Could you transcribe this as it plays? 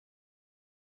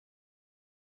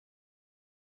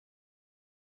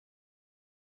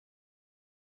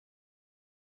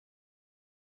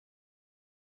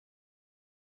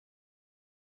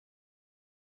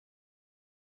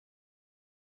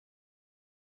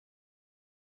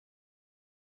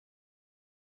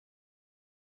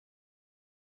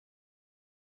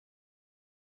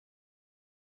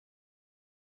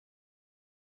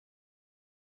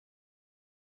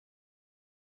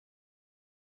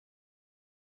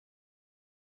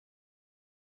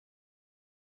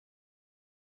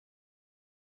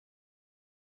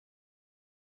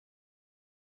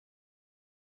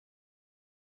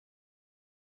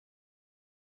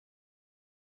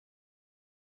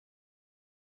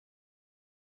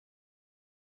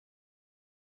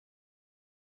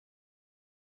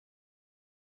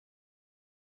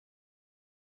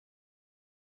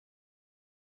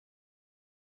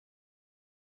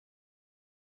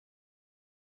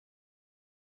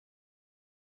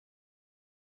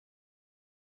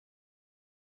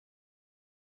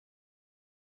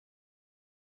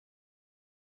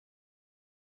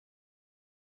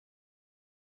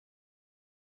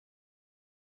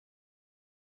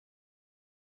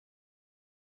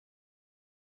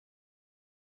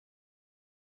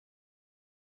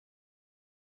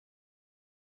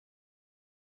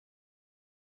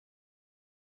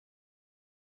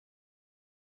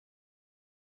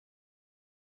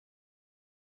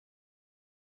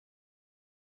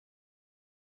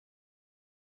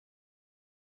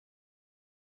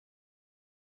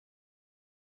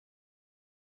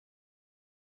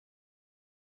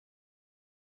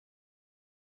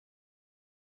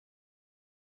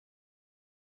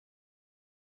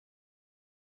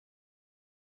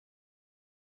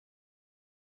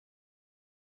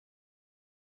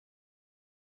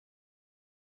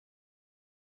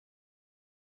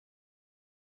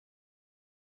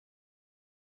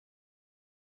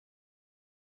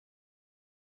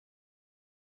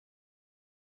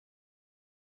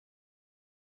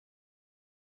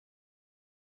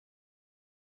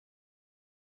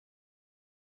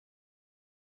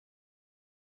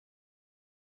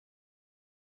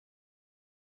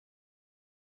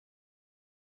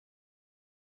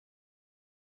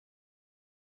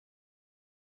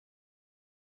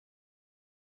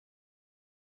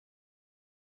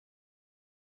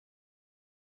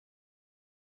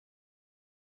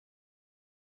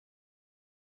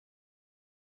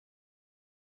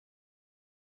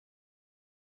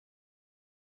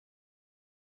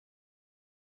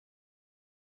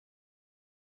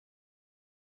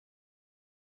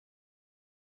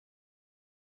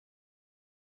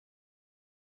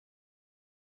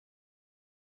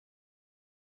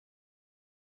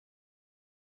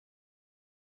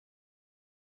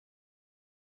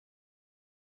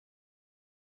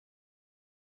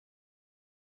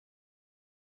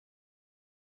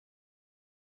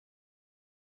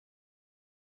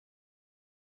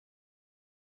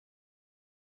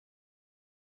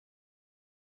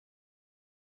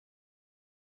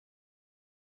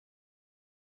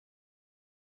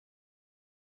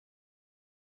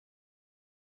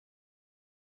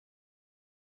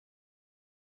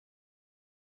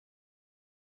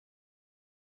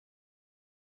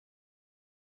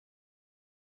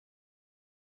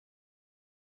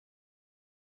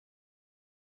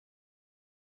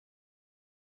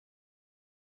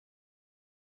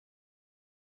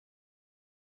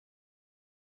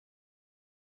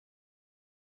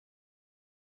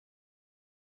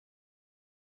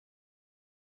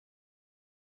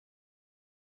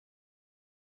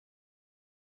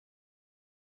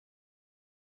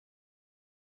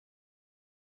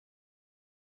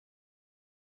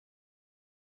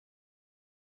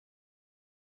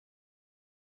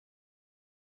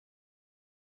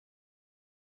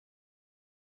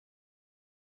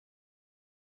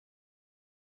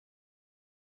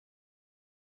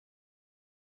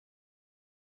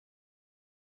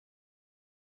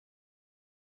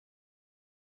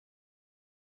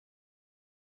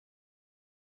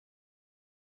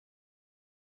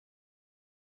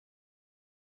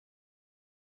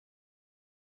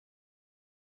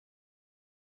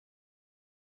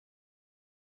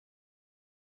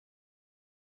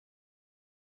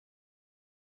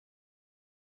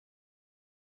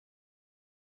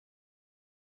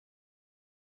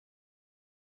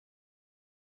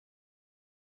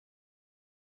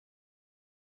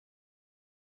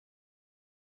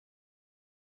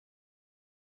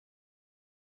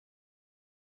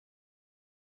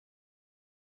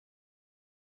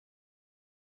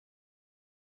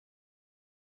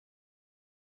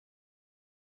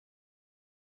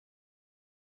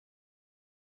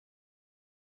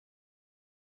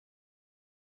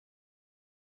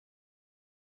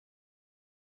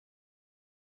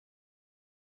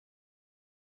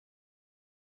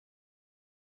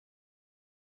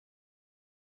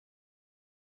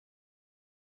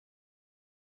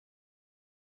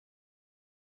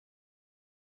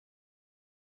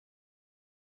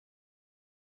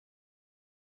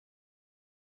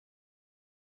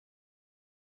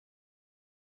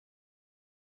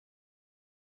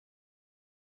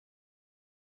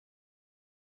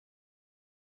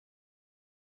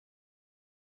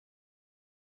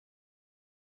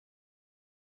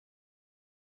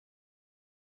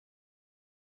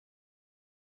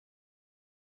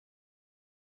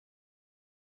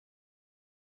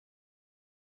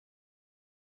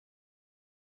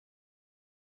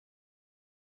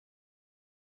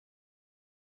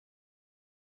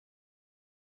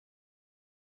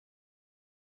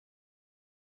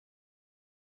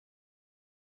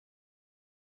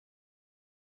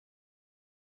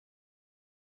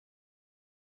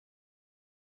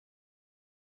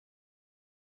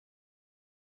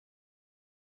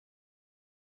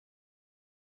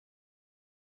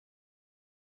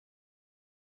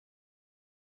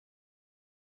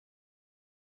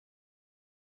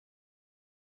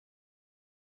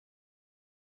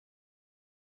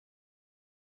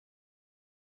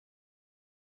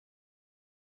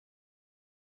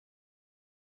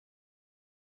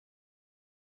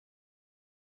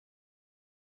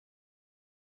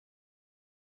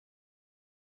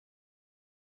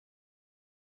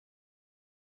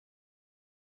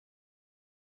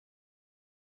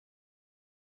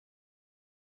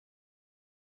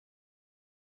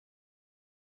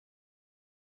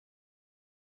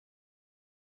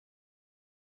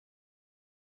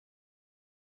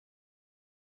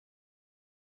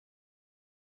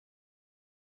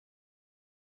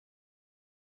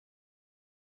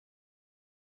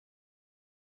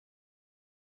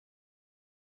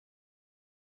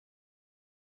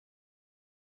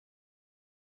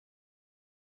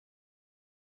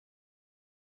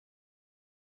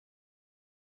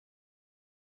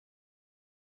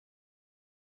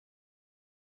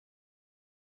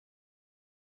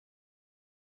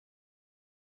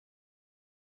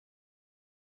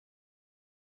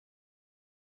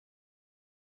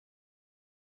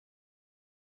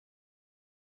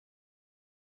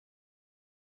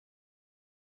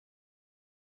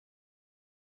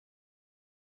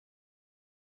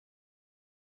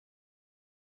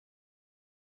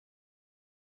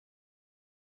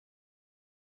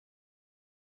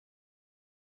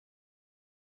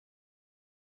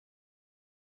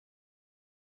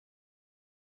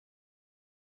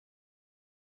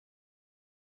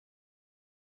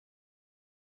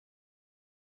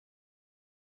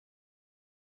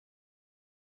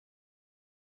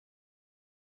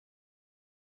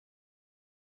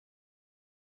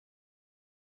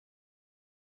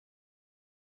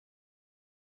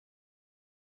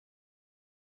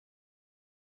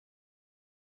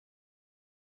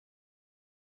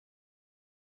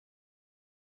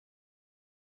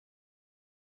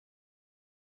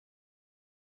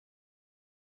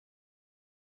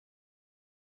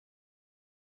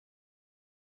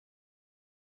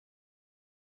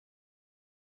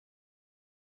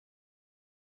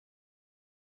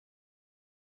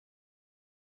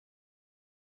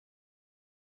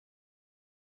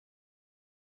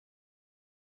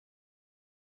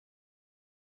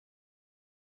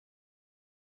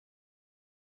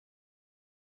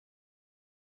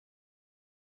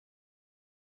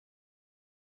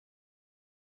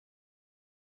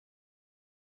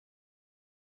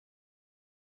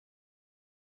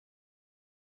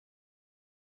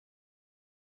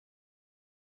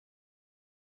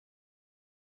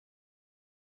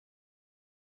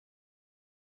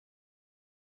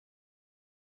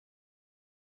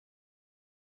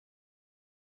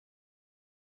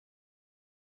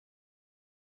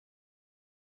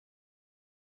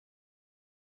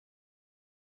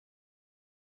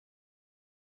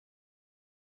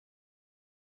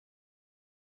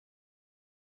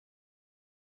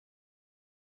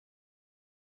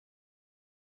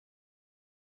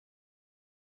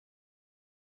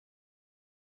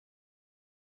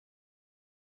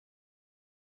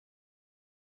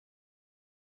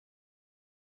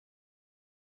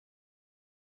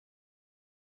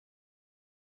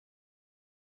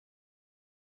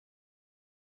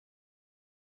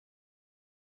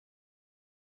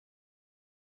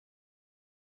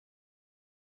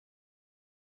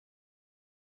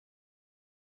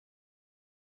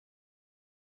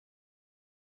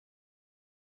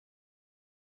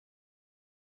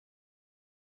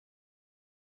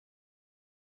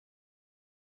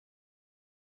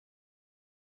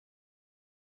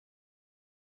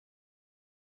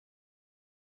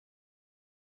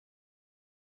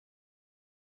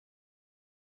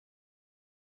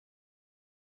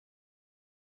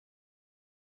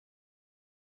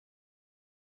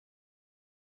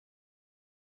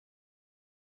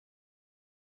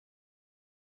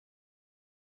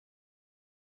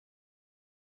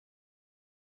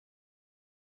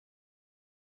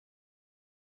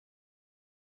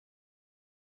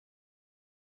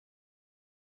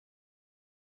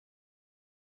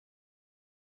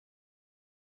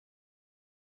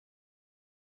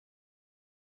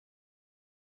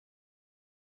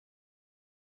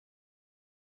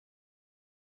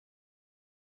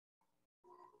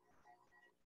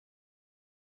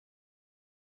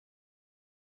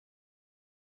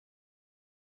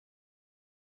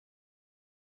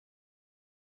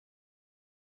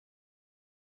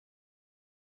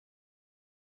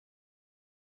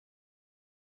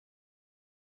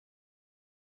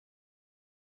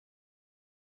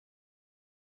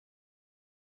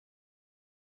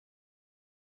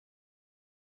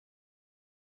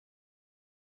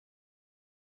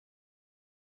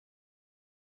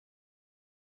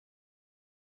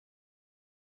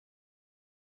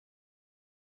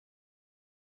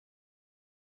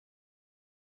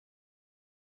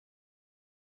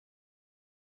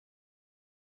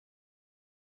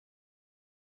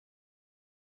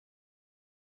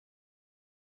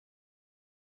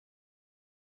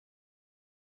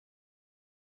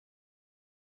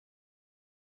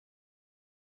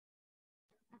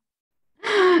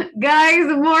Guys,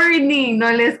 morning.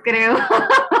 No les creo.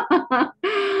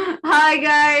 Hi,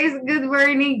 guys. Good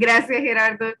morning. Gracias,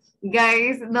 Gerardo.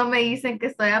 Guys, no me dicen que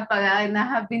estoy apagada and I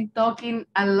have been talking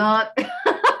a lot.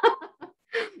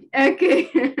 Okay.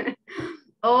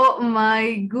 Oh,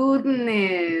 my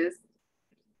goodness.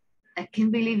 I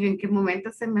can't believe en qué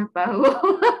momento se me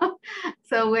apagó.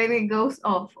 So when it goes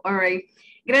off. All right.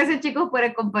 Gracias, chicos, por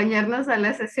acompañarnos a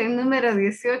la sesión número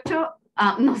 18.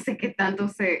 No sé qué tanto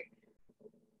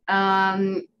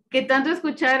 ¿qué tanto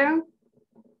escucharon?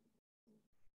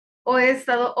 ¿O he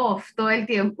estado off todo el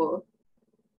tiempo?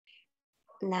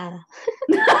 Nada.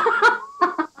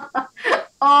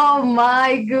 Oh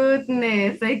my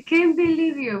goodness, I can't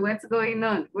believe you. What's going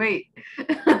on? Wait.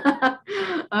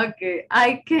 Okay,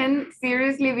 I can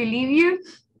seriously believe you.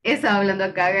 Estaba hablando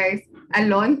acá, guys,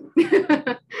 alone.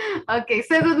 Okay,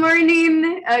 so good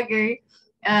morning. Okay.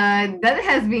 That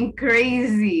has been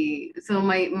crazy. So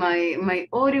my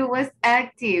audio was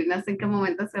active. No sé en qué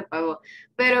momento se apagó.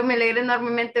 Pero me alegra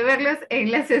enormemente verlos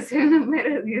en la sesión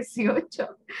número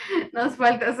 18. Nos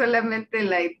falta solamente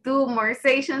like 2 more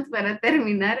sessions para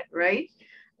terminar, right?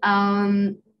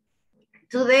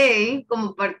 Today,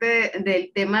 como parte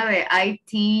del tema de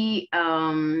IT,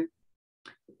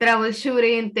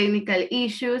 troubleshooting, technical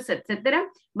issues, etcétera,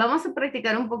 vamos a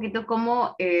practicar un poquito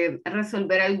cómo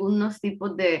resolver algunos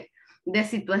tipos de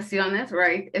situaciones,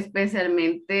 right?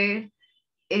 Especialmente,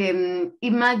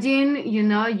 imagine,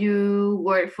 you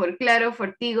work for Claro,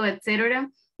 for Tigo, etcétera,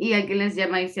 y alguien les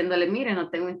llama diciéndole, mire, no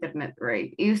tengo internet,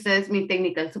 right? Y ustedes mi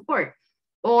technical support.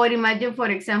 Or imagine, for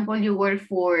example, you work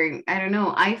for, I don't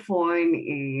know,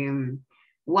 iPhone,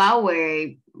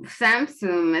 Huawei,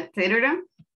 Samsung, etcétera.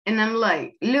 And I'm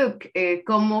like, look,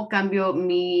 ¿cómo cambio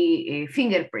mi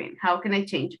fingerprint? How can I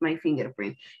change my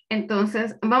fingerprint?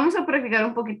 Entonces, vamos a practicar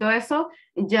un poquito eso,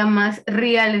 ya más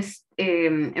real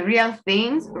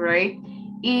things, right?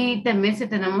 Y también si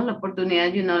tenemos la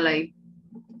oportunidad, like,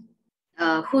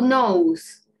 who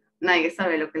knows? Nadie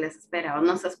sabe lo que les espera o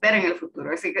nos espera en el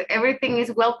futuro. Así que everything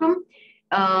is welcome.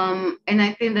 And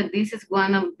I think that this is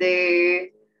one of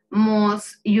the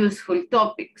most useful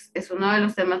topics. Es uno de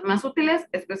los temas más útiles,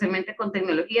 especialmente con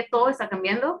tecnología. Todo está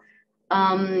cambiando.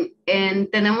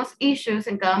 Tenemos issues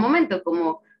en cada momento,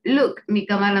 como, look, mi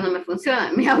cámara no me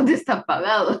funciona, mi audio está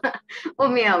apagado, o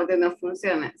mi audio no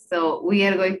funciona. So we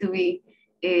are going to be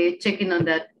checking on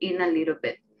that in a little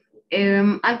bit.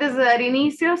 Antes de dar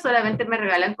inicio, solamente me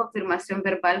regalan confirmación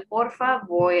verbal, porfa.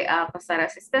 Voy a pasar a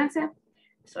asistencia.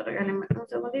 So regálenme un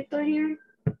segundito here.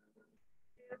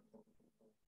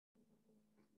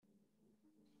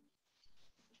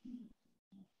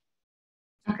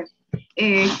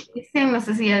 Okay. Cristian, no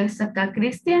sé si ya está acá,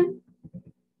 Cristian.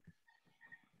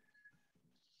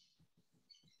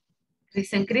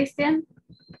 Cristian.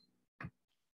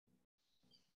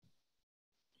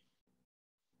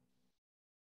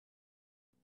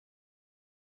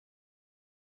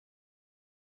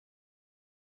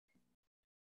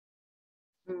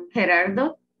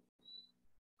 Gerardo.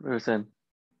 Present.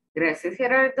 Gracias,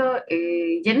 Gerardo.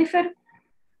 Jennifer.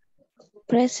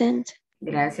 Present.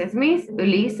 Gracias, Miss.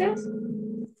 Ulises.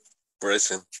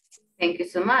 Present. Thank you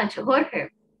so much.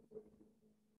 Jorge.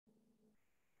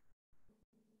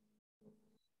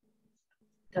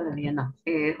 Todavía no.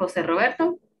 José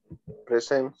Roberto.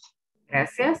 Present.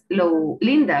 Gracias.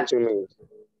 Linda.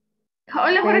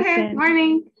 Hola, Jorge. Present.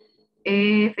 Morning.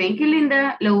 Thank you,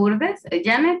 Linda. Lourdes.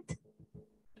 Janet.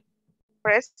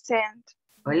 Present.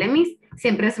 Hola, Miss.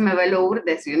 Siempre se me va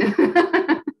Lourdes, you know.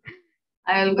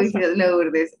 I always get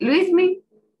Lourdes. Luismi.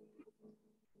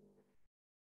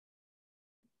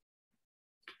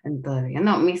 Todavía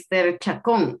no. Mr.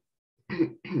 Chacón.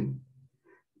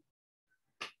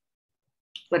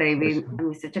 Por ahí vi a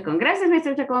Mr. Chacón. Gracias,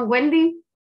 Mr. Chacón. Wendy.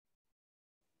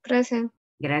 Present.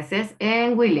 Gracias.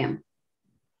 And William.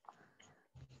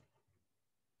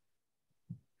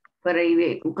 Por ahí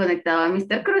vi conectado a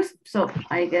Mr. Cruz. So,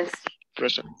 I guess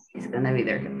Present. he's gonna be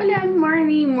there. Hola,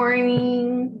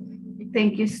 morning.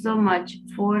 Thank you so much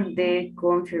for the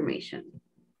confirmation.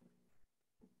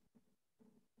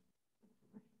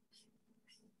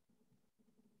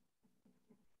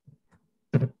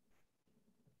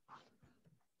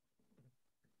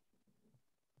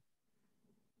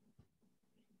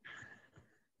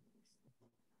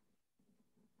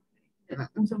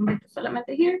 Un segundito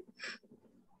solamente here.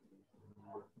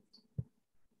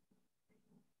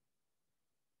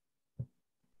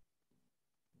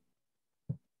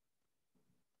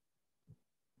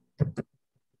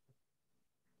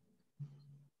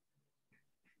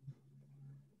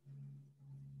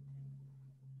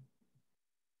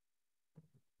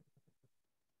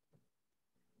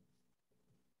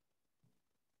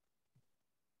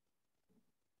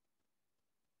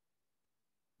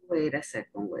 Voy a ir a hacer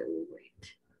con wait.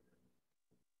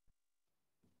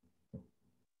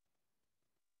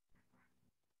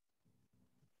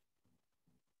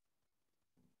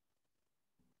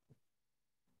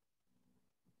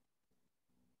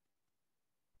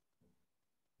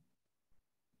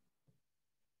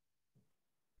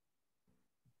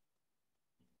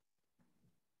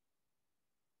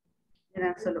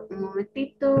 Era solo un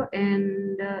momentito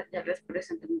and ya les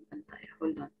presento mi pantalla.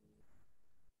 Hold on.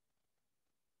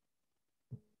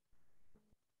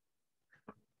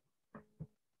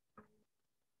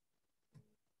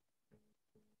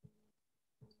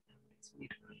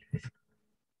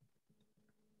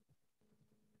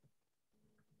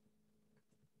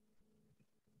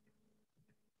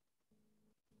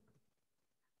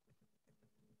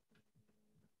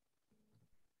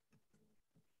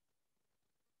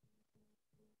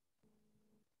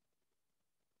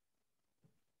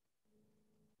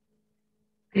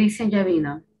 Cristian ya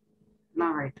vino.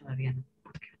 No, right, todavía no.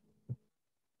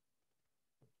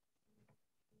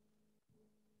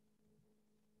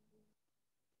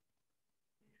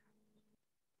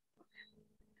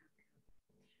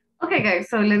 Okay, guys,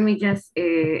 so let me just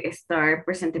start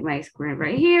presenting my screen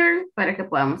right here para que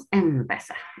podamos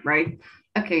empezar, right?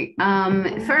 Okay,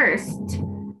 first,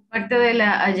 parte de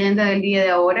la agenda del día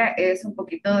de ahora es un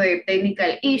poquito de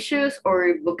technical issues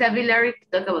or vocabulary to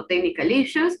talk about technical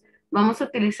issues. Vamos a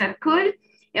utilizar could.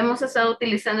 Hemos estado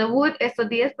utilizando would estos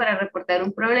días para reportar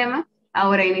un problema.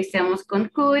 Ahora iniciamos con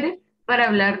could para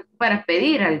hablar, para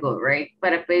pedir algo, right?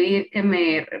 Para pedir que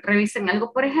me revisen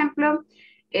algo, por ejemplo,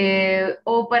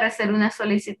 o para hacer una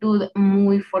solicitud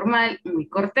muy formal, muy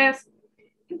cortés.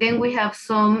 Then we have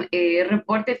some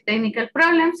reported technical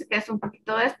problems, que es un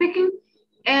poquito de speaking,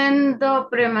 and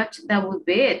pretty much that would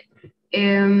be it.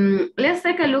 Let's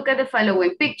take a look at the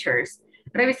following pictures.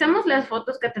 Revisamos las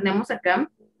fotos que tenemos acá,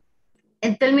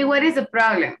 and tell me what is the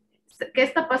problem. ¿Qué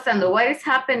está pasando? What is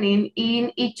happening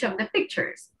in each of the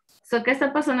pictures? So, ¿qué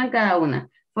está pasando en cada una?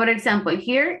 For example,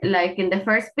 here, like in the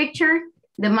first picture,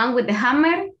 the man with the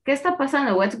hammer, ¿qué está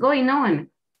pasando? What's going on?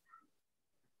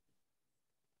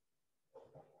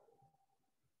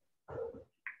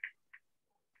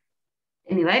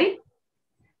 Anybody?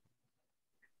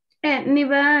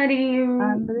 Anybody?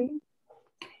 Angry.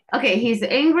 Okay, he's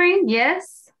angry,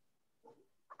 yes.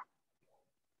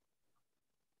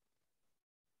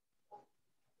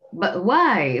 But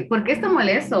why? ¿Por qué está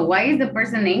molesto? Why is the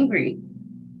person angry?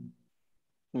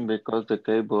 Because the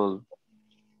cable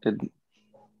it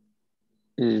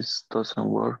doesn't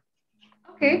work.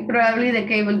 Okay, probably the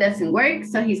cable doesn't work,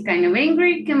 so he's kind of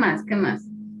angry. ¿Qué más? ¿Qué más?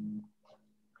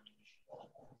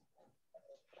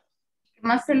 ¿Qué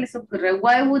más se les ocurre?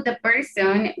 Why would the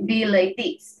person be like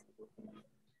this?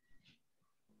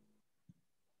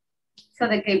 So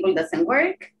the cable doesn't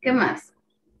work. ¿Qué más?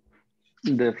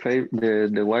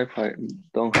 The Wi-Fi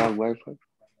don't have Wi-Fi.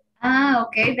 Ah,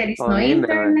 okay, there is no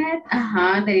internet.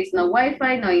 There is no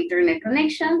Wi-Fi, no internet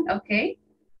connection. Okay.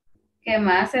 ¿Qué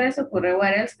más se les ocurre?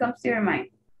 What else comes to your mind?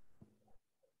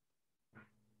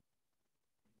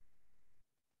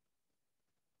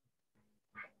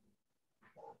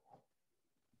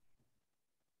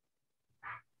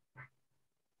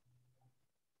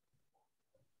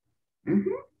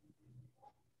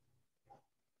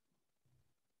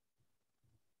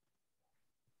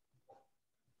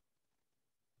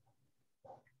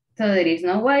 So there is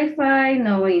no Wi-Fi,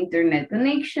 no internet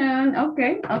connection.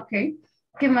 Okay, okay.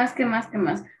 ¿Qué más, qué más, qué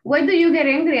más? Why do you get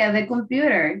angry at the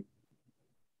computer?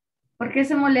 ¿Por qué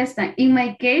se molesta? In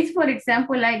my case, for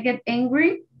example, I get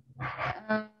angry.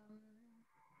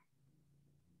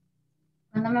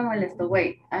 ¿Cuándo me molesto?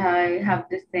 Wait, I have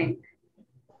to think.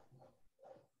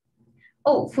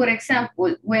 Oh, for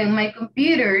example, when my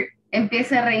computer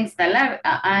empieza a reinstalar,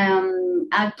 a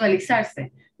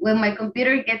actualizarse. When my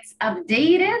computer gets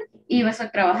updated y me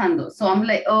estoy trabajando. So I'm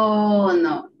like, oh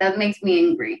no, that makes me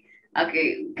angry.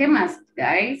 Okay, ¿qué más,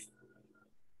 guys?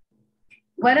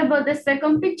 What about the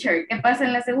second picture? ¿Qué pasa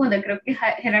en la segunda? Creo que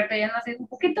Gerardo ya nos dijo un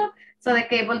poquito. So the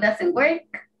cable doesn't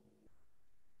work.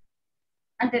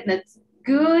 And then that's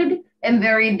good and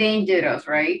very dangerous,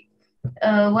 right?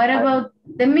 What about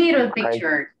the middle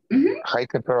picture? High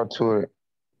temperature.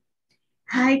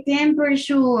 High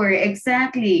temperature,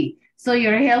 exactly. So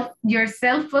your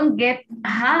cell phone gets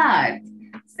hot,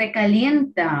 se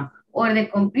calienta, or the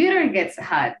computer gets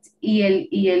hot.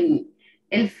 Y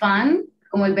el fan,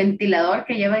 como el ventilador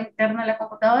que lleva interno la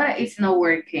computadora, is not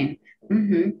working.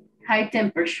 High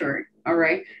temperature, all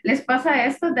right. ¿Les pasa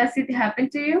esto? Does it happen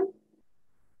to you?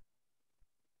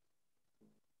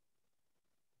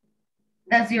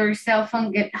 Does your cell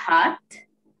phone get hot?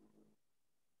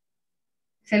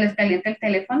 ¿Se les calienta el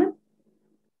teléfono?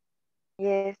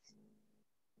 Yes.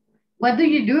 What do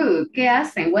you do? ¿Qué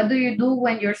hacen? What do you do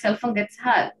when your cell phone gets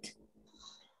hot?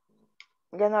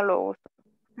 Ya no lo uso.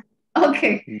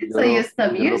 Okay, so you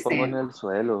stop Yo lo pongo en using. el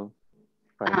suelo.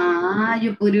 para que Ah,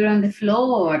 you put it on the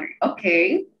floor.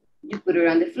 Okay, you put it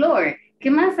on the floor. ¿Qué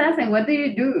más hacen? What do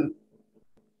you do?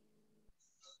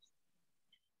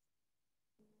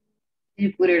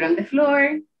 You put it on the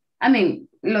floor. I mean,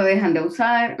 lo dejan de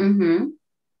usar. Mhm.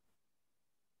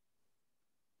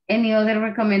 Any other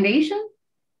recommendation?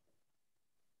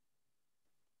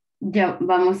 Ya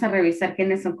vamos a revisar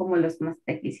quiénes son como los más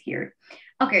techies here.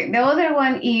 Okay, the other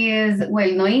one is,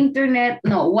 well, no internet,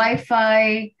 no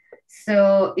Wi-Fi,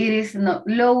 so it is not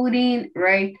loading,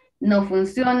 right? No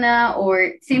funciona,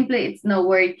 or simply it's not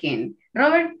working.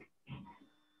 Robert?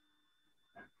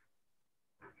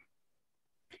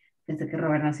 Pensé que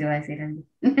Robert nos iba a decir algo.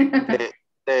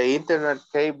 The internet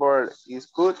cable is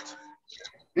good.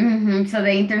 So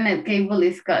the internet cable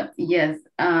is cut, yes.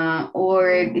 Or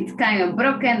it's kind of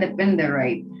broken, depende,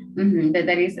 right?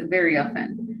 That is very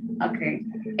often. Okay.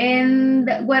 And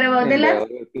what about the in last?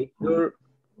 the other picture,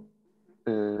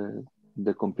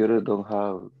 the computer don't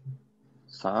have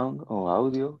sound or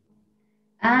audio.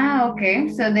 Ah, okay.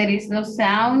 So there is no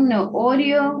sound, no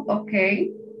audio.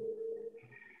 Okay.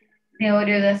 The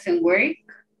audio doesn't work.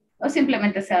 O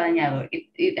simplemente se ha dañado.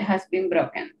 It has been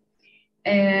broken.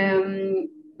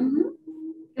 Ujú.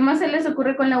 ¿Qué más se les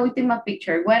ocurre con la última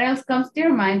picture? What else comes to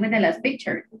your mind with the last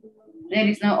picture? There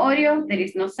is no audio, there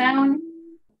is no sound.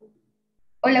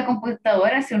 O la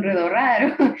computadora hace un ruido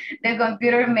raro. The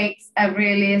computer makes a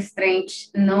really strange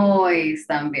noise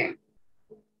también.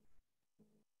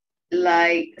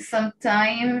 Like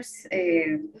sometimes,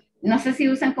 no sé si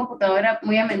usan computadora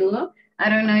muy a menudo. I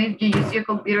don't know if you use your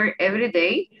computer every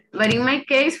day, but in my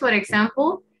case, for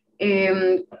example,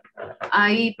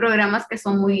 hay programas que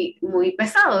son muy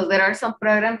pesados. There are some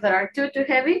programs that are too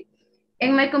heavy.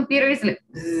 And my computer is like,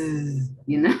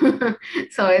 you know,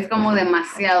 so es como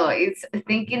demasiado. It's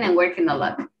thinking and working a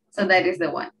lot. So that is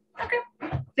the one. Okay.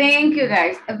 Thank you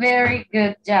guys. A very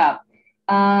good job.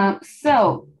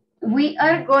 So we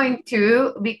are going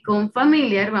to become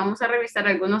familiar. Vamos a revisar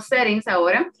algunos settings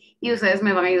ahora y ustedes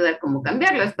me van a ayudar cómo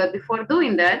cambiarlos. But before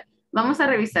doing that, vamos a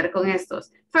revisar con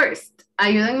estos. First,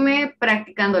 ayúdenme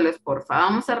practicándolos, porfa.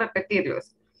 Vamos a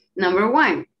repetirlos. Number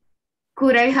one,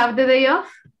 could I have the day off?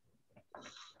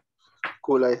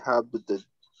 Could I have the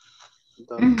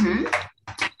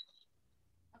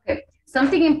Okay.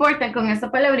 Something important con esta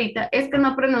palabrita es que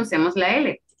no pronunciamos la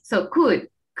L. So, could.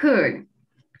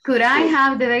 Could I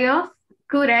have the day off?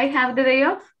 Could I have the day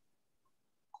off?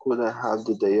 Could I have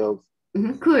the day off?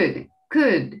 Could.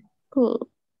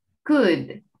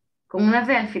 Con una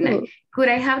V al final. Could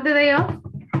I have the day off?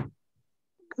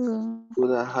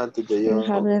 Could I have the day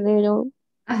off?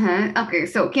 Okay,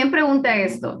 so, ¿quién pregunta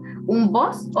esto? ¿Un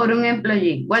boss o un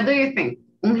employee? What do you think?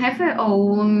 ¿Un jefe o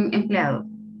un empleado?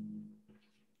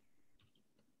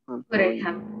 Could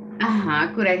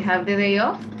I have the day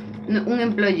off? No, un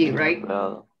employee, right?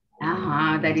 Claro.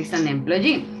 That is an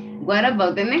employee. What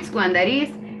about the next one? That is,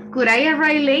 could I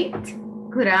arrive late?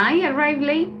 Could I arrive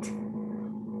late?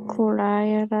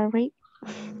 Arrive.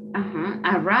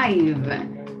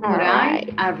 Could I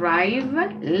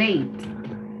arrive late?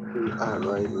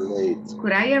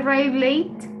 Could I arrive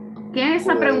late? ¿Quién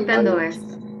está preguntando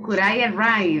esto? Could I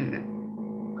arrive?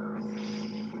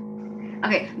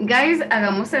 Okay, guys,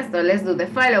 hagamos esto. Let's do the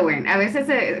following. A veces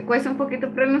cuesta un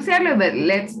poquito pronunciarlo, but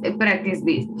let's practice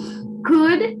this.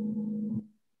 Could.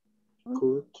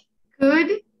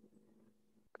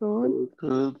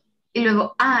 Y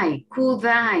luego I. Could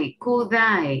I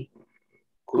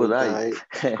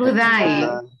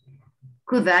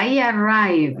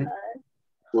arrive?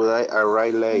 Would I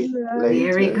arrive late?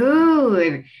 Very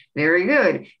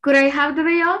good. Could I have the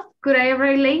day off? Could I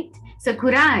arrive late? So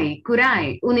could I.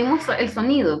 Unimos el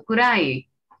sonido. Could I.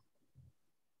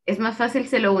 Es más fácil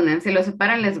se lo unen. Si lo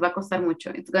separan les va a costar mucho.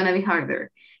 It's gonna be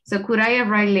harder. So could I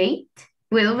arrive late?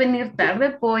 ¿Puedo venir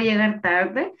tarde? ¿Puedo llegar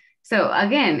tarde? So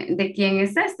again, ¿de quién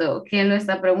es esto? ¿Quién lo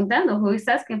está preguntando? Who is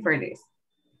asking for this?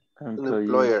 An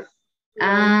employer.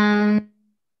 A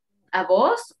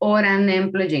boss or an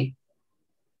employee?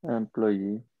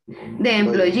 Employee. The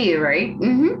employee, right?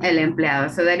 El empleado.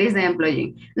 So that is the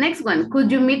employee. Next one.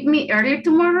 Could you meet me early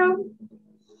tomorrow?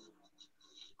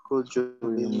 Could you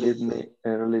meet me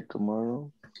early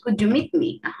tomorrow? Could you meet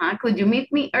me? Could you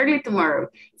meet me early tomorrow?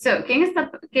 So, ¿quién está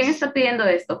pidiendo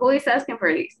esto? Who is asking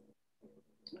for this?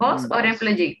 Boss or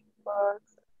employee?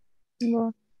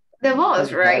 The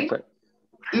boss, right?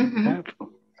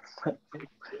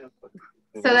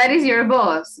 So that is your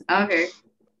boss. Okay.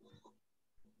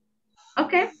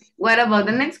 Okay. What about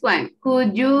the next one?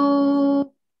 Could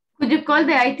you call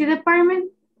the IT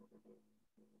department?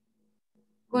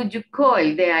 Could you call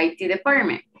the IT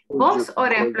department? Boss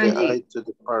or employee? IT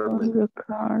department.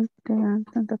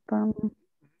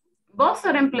 Boss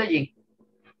or employee?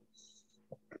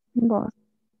 Boss.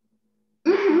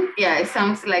 Yeah, it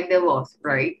sounds like the boss,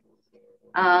 right?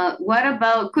 What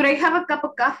about, could I have a cup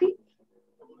of coffee?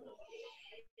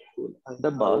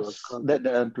 The boss,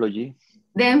 the employee.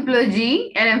 The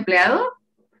employee, el empleado?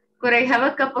 Could I have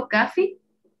a cup of coffee?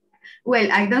 Well,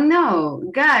 I don't know.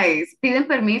 Guys, ¿piden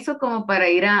permiso como para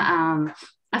ir a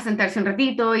sentarse un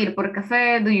ratito, ir por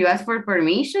café? Do you ask for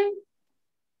permission?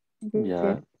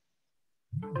 Yeah.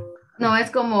 No,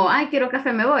 es como, ay, quiero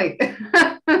café, me voy.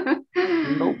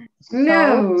 No.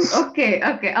 No, okay.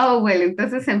 Oh, well,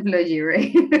 entonces employee,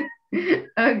 right?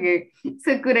 Okay,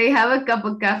 so could I have a cup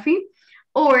of coffee?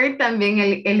 Or también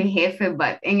el jefe,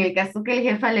 but en el caso que el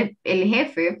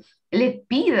jefe le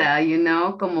pida, you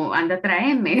know, como anda,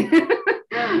 tráeme.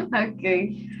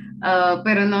 Okay,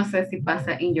 pero no sé si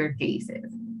pasa in your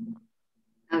cases.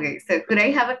 Okay, so could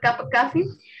I have a cup of coffee?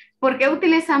 ¿Por qué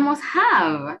utilizamos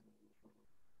have?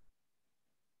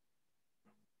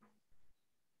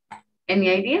 Any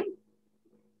idea?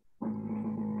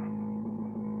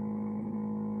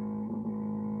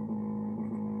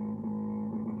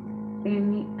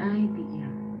 Any idea?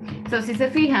 So, si se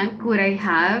fijan, could I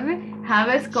have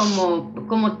es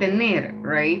como tener,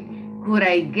 right? Could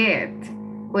I get?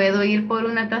 Puedo ir por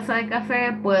una taza de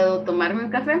café, puedo tomarme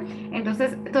un café.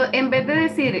 Entonces, en vez de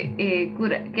decir,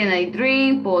 can I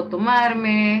drink, puedo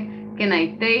tomarme, can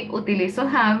I take, utilizo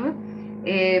have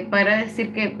para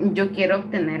decir que yo quiero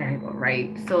obtener algo,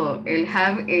 right? So, el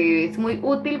have es muy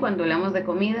útil cuando hablamos de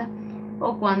comida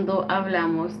o cuando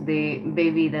hablamos de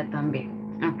bebida también.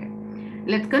 Okay.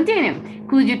 Let's continue.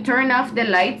 Could you turn off the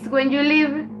lights when you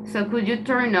leave? So could you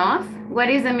turn off? What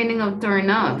is the meaning of turn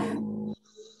off?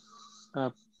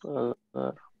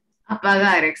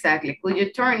 Apagar, exactly. Could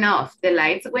you turn off the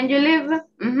lights when you leave?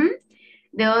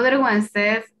 The other one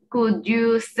says, could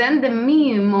you send the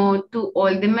memo to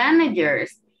all the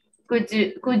managers? Could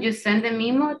you send the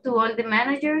memo to all the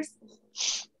managers?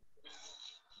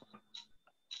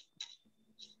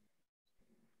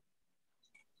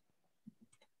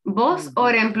 Boss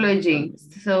or employee?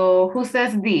 So who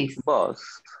says this? Boss.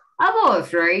 A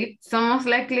boss, right? So most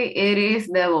likely it is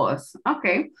the boss.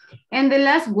 Okay. And the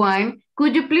last one,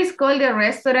 could you please call the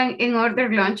restaurant and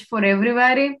order lunch for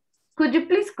everybody? Could you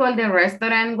please call the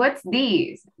restaurant? What's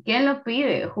this? ¿Quién lo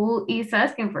pide? Who is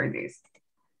asking for this?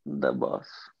 The boss.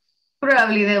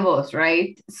 Probably the boss,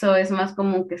 right? So es más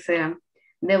común que sea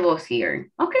the boss here.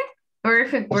 Okay.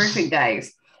 Perfect,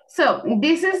 guys. So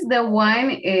this is the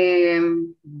one.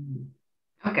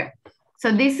 Okay.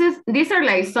 So these are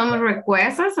like some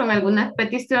requests, son algunas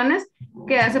peticiones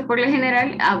que hace por lo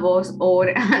general a vos or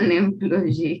an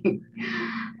employee.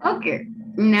 Okay.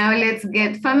 Now let's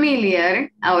get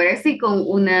familiar. Ahora sí con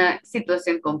una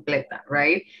situación completa,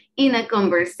 right? In a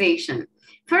conversation.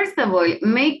 First of all,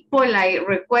 make polite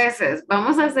requests.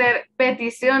 Vamos a hacer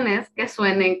peticiones que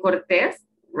suenen cortés,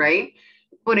 right?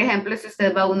 Por ejemplo, si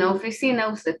usted va a una oficina,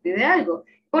 usted pide algo.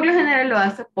 Por lo general lo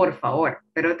hace por favor,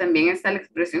 pero también está la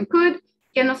expresión could,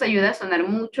 que nos ayuda a sonar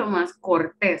mucho más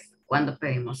cortés cuando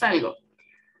pedimos algo.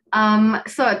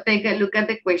 So take a look at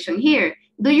the question here.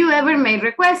 Do you ever make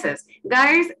requests?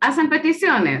 Guys, ¿hacen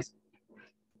peticiones?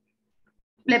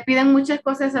 ¿Le piden muchas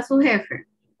cosas a su jefe?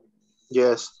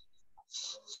 Yes.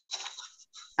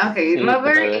 Okay, Sí,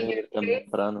 Robert. para ir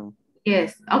temprano.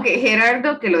 Yes. Okay,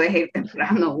 Gerardo, que lo dejé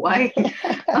temprano. Why?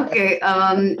 Okay.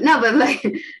 No, but like,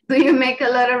 do you make a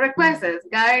lot of requests?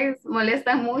 Guys,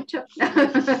 molestan mucho.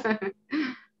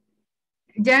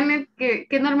 Janet,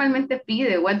 ¿qué normalmente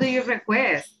pide? What do you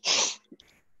request?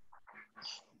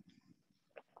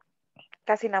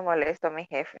 Casi no molesto a mi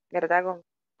jefe, ¿verdad?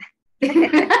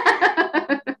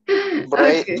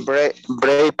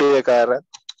 Bray pide cada rato.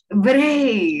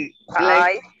 Break. Ay,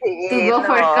 Like, sí, to go no.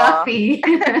 for coffee.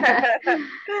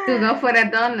 To go for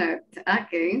a donut.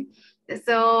 Okay.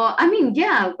 So, I mean,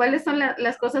 yeah, ¿cuáles son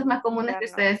las cosas más comunes que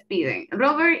ustedes piden?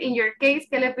 Robert, in your case,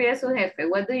 ¿qué le pide a su jefe?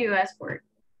 What do you ask for?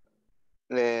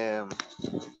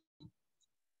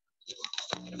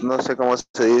 No sé cómo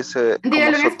se dice.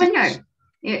 Dígalo en español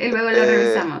y luego lo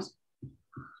revisamos.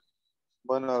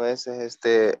 Bueno, a veces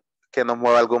que nos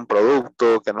mueva algún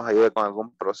producto, que nos ayude con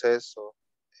algún proceso.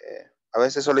 A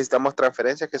veces solicitamos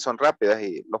transferencias que son rápidas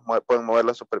y pueden mover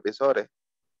los supervisores.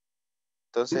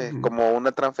 Entonces, como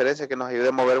una transferencia que nos ayude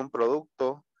a mover un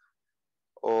producto,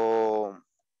 o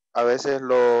a veces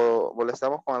lo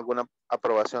molestamos con alguna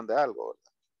aprobación de algo. O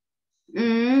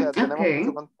sea, Okay.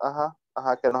 ajá.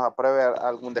 ajá, que nos apruebe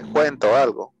algún descuento o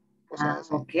algo. Cosas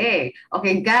así. Ok. Ok,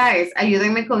 guys,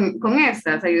 ayúdenme con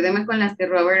estas, ayúdenme con las que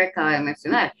Robert acaba de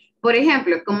mencionar. Por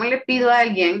ejemplo, ¿cómo le pido a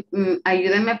alguien,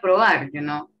 ayúdenme a probar,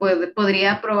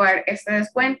 podría aprobar este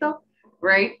descuento,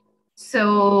 right?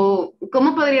 So,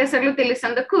 ¿cómo podría hacerlo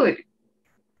utilizando could?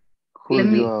 Let Could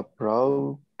you me,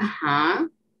 approve? ajá.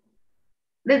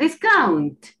 The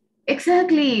discount.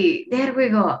 Exactly. There we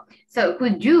go. So,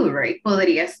 could you, right?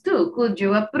 Podrías tú. Could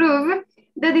you approve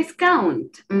the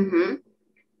discount? Ujú.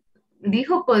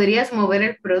 Dijo, podrías mover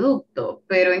el producto,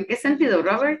 pero ¿en qué sentido,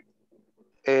 Robert?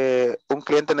 Un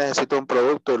cliente necesita un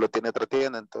producto y lo tiene otra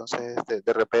tienda, entonces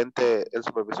de repente el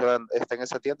supervisor está en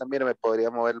esa tienda, mire, me podría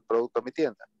mover el producto a mi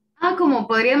tienda. Ah, ¿cómo?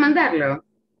 ¿Podría mandarlo?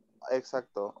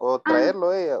 Exacto, o Ah,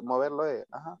 traerlo ella, moverlo ella,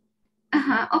 ajá.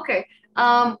 ajá, ok.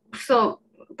 So,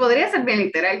 podría ser bien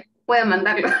literal, puede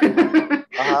mandarlo.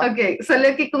 Ajá. Ok,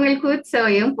 solo que con el could se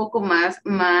oye un poco más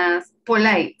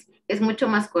polite, es mucho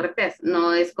más cortés,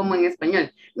 no es como en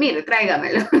español. Mire,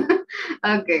 tráigamelo.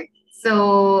 Ok,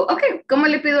 so, ok, ¿cómo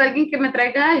le pido a alguien que me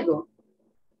traiga algo?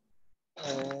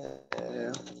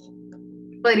 Eh,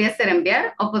 Podría ser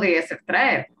enviar o podría ser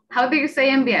traer. How do you say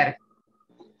enviar?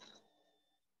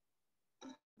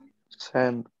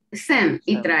 Send. Send.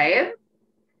 ¿Y traer?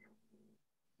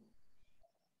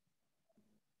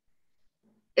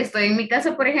 Estoy en mi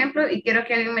casa, por ejemplo, y quiero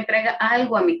que alguien me traiga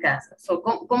algo a mi casa. So,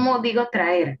 ¿cómo digo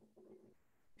traer?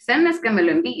 Send es que me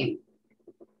lo envíen.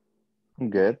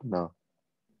 Get, no.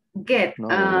 Get. No,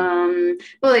 ¿verdad?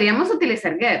 Podríamos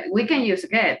utilizar get. We can use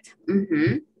get.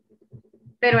 Ujú.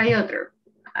 Pero hay otro.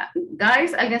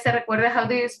 Guys, ¿alguien se recuerda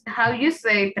how you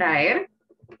say traer?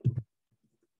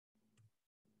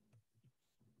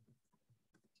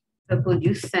 So could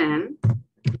you send?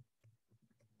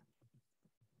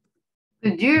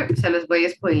 Could you? Se los voy a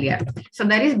spoilear. So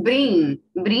that is bring.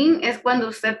 Bring es cuando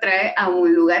usted trae a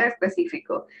un lugar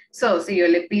específico. So, si yo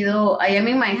le pido, I am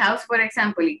in my house, por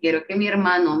ejemplo, y quiero que mi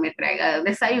hermano me traiga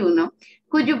desayuno,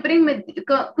 could you bring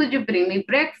me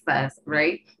breakfast,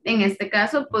 right? En este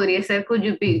caso, podría ser, could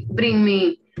you bring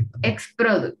me X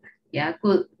product, yeah?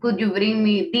 Could you bring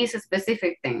me this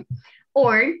specific thing?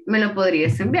 Or me lo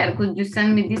podrías enviar. Could you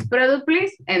send me this product,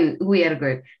 please? And we are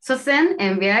good. So send,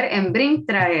 enviar, and bring,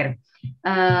 traer.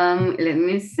 Let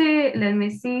me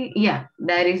see. Yeah,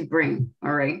 that is bring.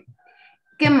 All right.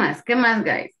 ¿Qué más? ¿Qué más,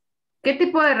 guys? ¿Qué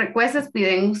tipo de requests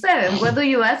piden ustedes? What do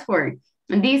you ask for?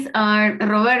 These are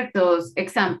Roberto's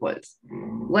examples.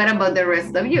 What about the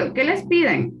rest of you? ¿Qué les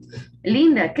piden?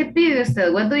 Linda, ¿qué pide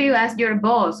usted? What do you ask your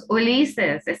boss?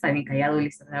 Ulises, está bien callado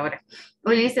Ulises ahora.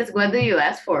 Ulises, what do you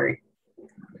ask for?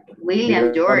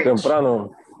 William, Llegar George.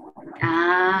 temprano.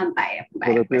 Ah, vaya, Yo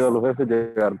vaya. le pido a Pues. los jefes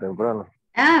llegar temprano.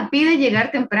 Ah, pide llegar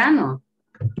temprano.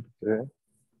 ¿Sí?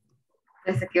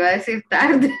 Pensé que iba a decir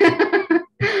tarde.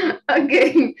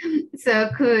 Ok, so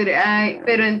could I,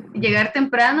 pero llegar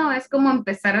temprano es como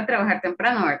empezar a trabajar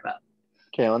temprano, ¿verdad?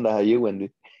 ¿Qué onda allí,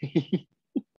 Wendy?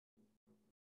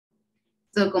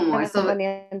 So como Se me está eso.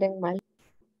 poniendo en mal.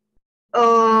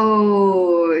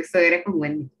 Oh, eso era con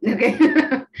Wendy. Okay.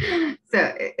 So,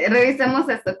 revisemos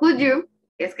esto. Could you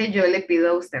es que yo le pido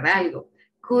a usted algo.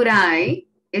 Could I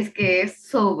es que es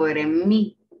sobre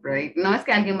mí, right? No es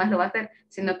que alguien más lo va a hacer,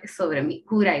 sino que sobre mí.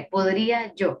 Could I,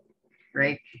 podría yo,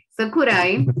 right? So could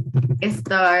I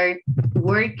start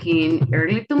working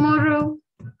early tomorrow?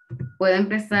 Puedo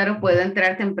empezar o puedo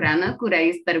entrar temprano. Could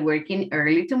I start working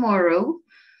early tomorrow?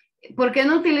 ¿Por qué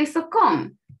no utilizo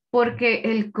come? Porque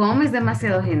el come es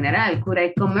demasiado general. Could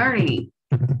I come early?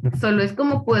 Solo es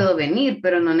como puedo venir,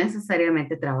 pero no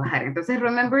necesariamente trabajar. Entonces,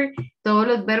 remember, todos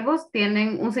los verbos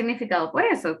tienen un significado por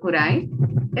eso. Could I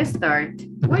start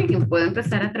working? Puedo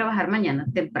empezar a trabajar mañana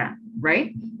temprano,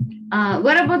 right?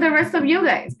 What about the rest of you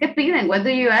guys? ¿Qué piden? What do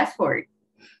you ask for?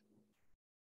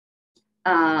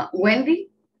 Wendy?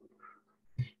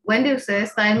 Wendy, usted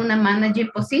está en una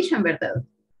managing position, ¿verdad?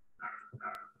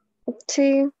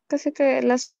 Sí, casi que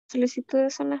las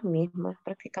solicitudes son las mismas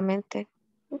prácticamente.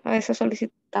 A veces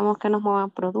solicitamos que nos muevan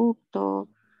productos,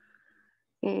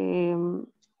 quiero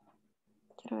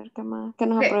ver qué más, que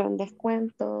nos aprueben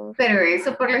descuentos. Pero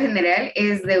eso por lo general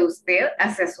es de usted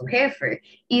hacia su jefe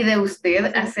y de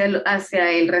usted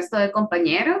hacia el resto de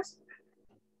compañeros.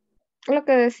 Lo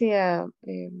que decía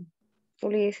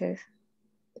Ulises,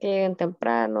 que lleguen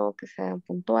temprano, que sean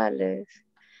puntuales,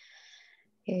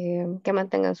 que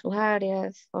mantengan sus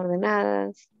áreas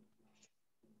ordenadas.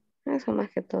 Eso más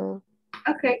que todo.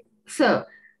 Ok, so,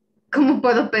 ¿cómo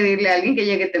puedo pedirle a alguien que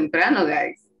llegue temprano,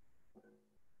 guys?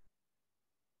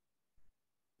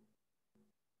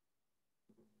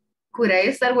 Could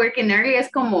I start working early es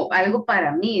como algo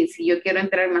para mí, si yo quiero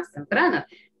entrar más temprano.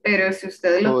 pero si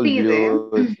usted lo Could pide,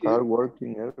 you start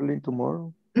working early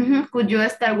tomorrow? could you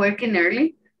start working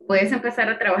early? Puedes empezar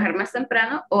a trabajar más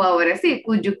temprano, o ahora sí,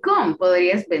 could you come?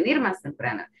 Podrías venir más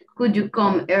temprano. Could you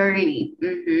come early?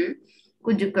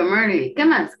 Could you come early? ¿Qué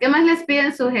más? ¿Qué más les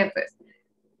piden sus jefes?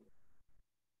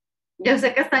 Yo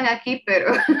sé que están aquí,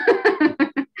 pero...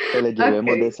 Que les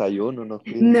llevemos Ok. desayuno, nos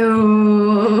piden.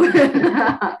 No.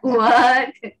 What?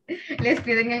 Les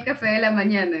piden el café de la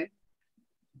mañana.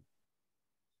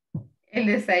 El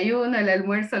desayuno, el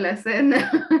almuerzo, la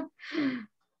cena.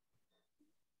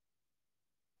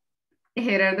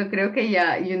 Gerardo, creo que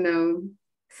ya, you know.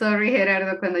 Sorry,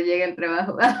 Gerardo, cuando llegue al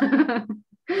trabajo.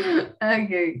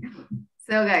 Okay.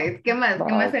 So, guys, ¿qué más?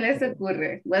 ¿Qué más se les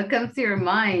ocurre? What comes to your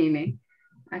mind?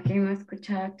 ¿A quién no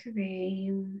escuchar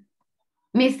today?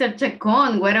 Mr.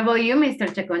 Chacon, what about you,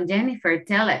 Mr. Chacon? Jennifer,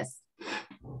 tell us.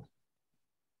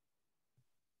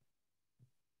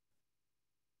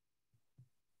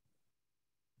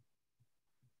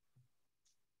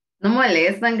 No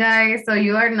molestan, guys. So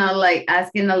you are not like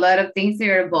asking a lot of things to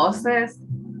your bosses.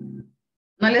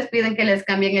 No les piden que les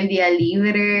cambien el día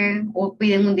libre o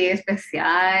piden un día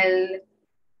especial.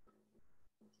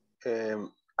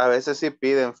 A veces sí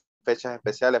piden fechas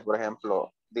especiales, por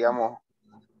ejemplo, digamos,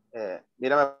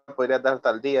 mira, me podrías dar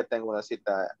tal día, tengo una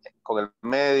cita con el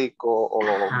médico, o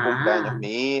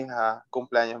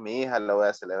cumpleaños mi hija, la voy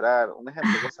a celebrar, un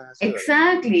ejemplo, cosas así.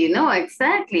 Exactly, no,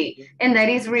 exactly. And that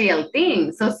is real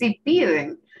thing. So si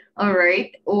piden, all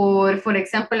right, or for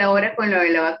example, ahora con lo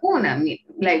de la vacuna,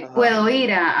 like, puedo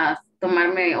ir a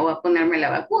tomarme o a ponerme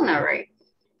la vacuna, right?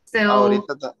 So,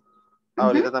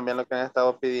 Ahorita también lo que han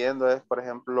estado pidiendo es, por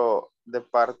ejemplo, de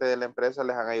parte de la empresa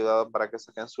les han ayudado para que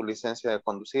saquen su licencia de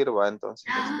conducir, ¿va?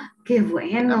 Entonces, ¡qué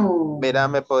bueno! Mira,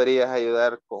 me podrías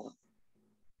ayudar con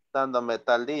dándome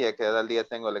tal día, que tal día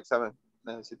tengo el examen,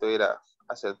 necesito ir a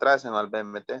hacer tránsito al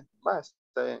BMT, va,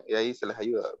 está bien, y ahí se les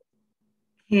ayuda.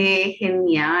 ¡Qué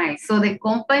genial! So, the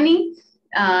company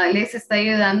les está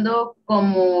ayudando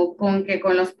como con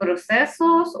los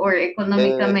procesos o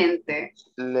económicamente.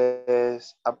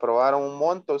 Les aprobaron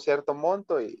un cierto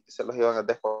monto, y se los iban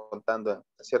descontando en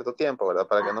cierto tiempo, ¿verdad?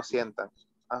 Para que no sientan.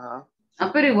 Ajá.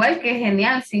 Pero igual que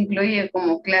genial, se incluye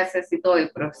como clases y todo el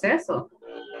proceso.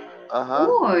 Ajá.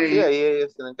 Uy. Sí, ahí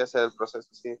ellos tienen que hacer el proceso,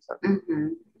 sí, exacto.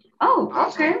 Oh,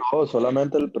 ok. No,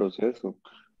 solamente el proceso.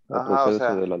 El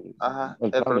proceso de la...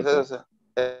 el proceso, o sea,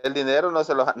 el dinero no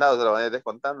se los han dado, se lo van a ir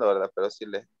descontando, ¿verdad? Pero sí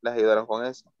les ayudaron con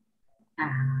eso.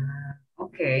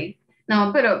 Ok.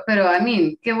 No, pero, I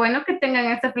mean, qué bueno que tengan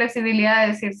esta flexibilidad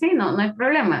de decir, sí, no hay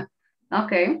problema.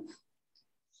 Ok.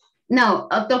 Now,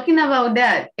 talking about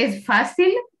that, ¿es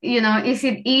fácil? You know, is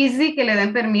it easy que le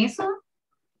den permiso?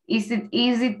 Is it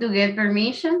easy to get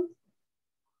permission?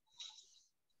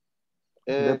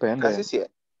 Depende.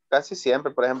 Casi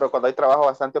siempre, por ejemplo, cuando hay trabajo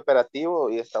bastante operativo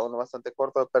y está uno bastante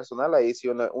corto de personal, ahí sí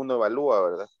uno evalúa,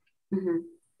 ¿verdad?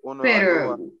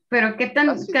 Pero ¿qué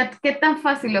tan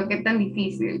fácil o qué tan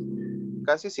difícil?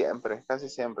 Casi siempre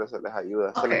se les ayuda.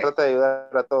 Okay. Se les trata de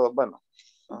ayudar a todos, bueno.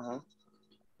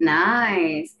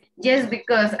 Nice. Yes,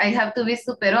 because I have to be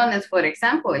super honest, for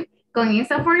example, con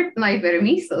INSAFORP no hay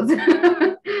permisos.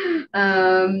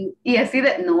 Y así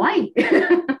no hay.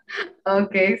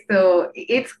 Okay, so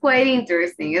it's quite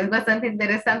interesting. Es bastante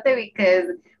interesante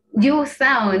because you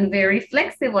sound very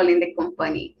flexible in the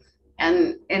company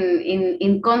and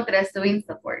in contrast to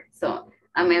INSAFORP. So,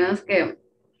 a menos que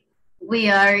we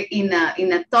are in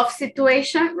a tough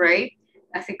situation, right?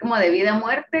 Así como de vida o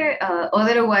muerte,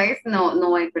 otherwise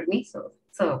no hay permisos.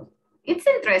 So, it's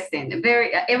interesting.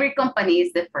 Every company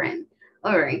is different.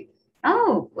 All right.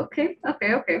 Oh, okay.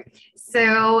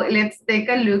 So let's take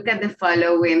a look at the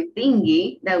following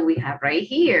thingy that we have right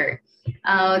here.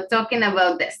 Talking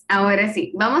about this. Ahora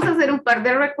sí, vamos a hacer un par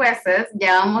de requests.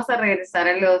 Ya vamos a regresar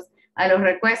a los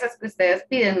requests que ustedes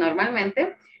piden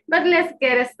normalmente. But let's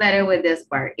get started with this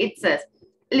part. It says,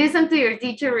 listen to your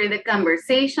teacher, read the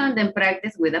conversation, then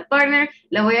practice with a partner.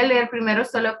 La voy a leer primero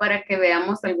solo para que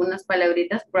veamos algunas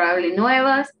palabritas probablemente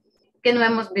nuevas que no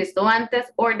hemos visto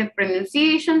antes, or the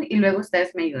pronunciation, y luego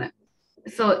ustedes me ayudan.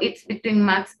 So it's between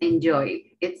Max and Joy.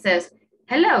 It says,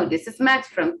 hello, this is Max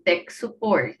from Tech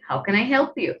Support. How can I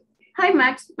help you? Hi,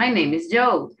 Max. My name is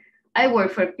Joe. I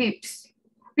work for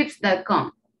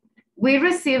Pips.com. We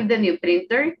received a new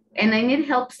printer, and I need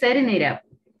help setting it up.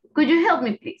 Could you help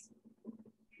me, please?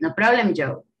 No problem,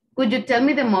 Joe. Could you tell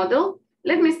me the model?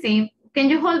 Let me see. Can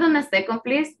you hold on a second,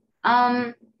 please?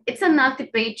 It's a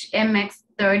multi-page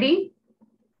MX30.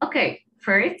 Okay,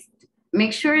 first,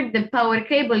 make sure the power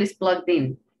cable is plugged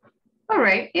in. All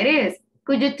right, it is.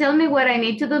 Could you tell me what I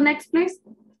need to do next, please?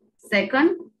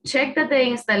 Second, check that the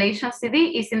installation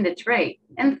CD is in the tray.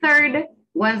 And third,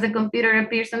 once the computer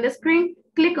appears on the screen,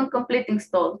 click on complete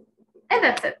install. And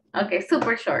that's it. Okay,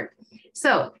 super short.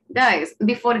 So, guys,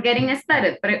 before getting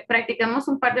started, practicamos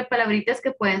un par de palabritas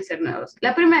que pueden ser nuevos.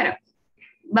 La primera,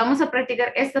 vamos a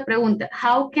practicar esta pregunta.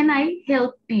 How can I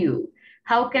help you?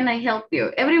 How can I help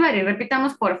you? Everybody,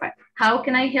 repitamos, porfa. How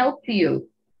can I help you?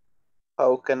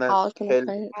 How can I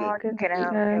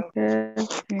help you?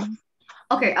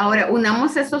 Ok, ahora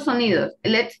unamos estos sonidos.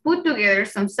 Let's put together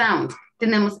some sounds.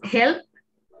 Tenemos help.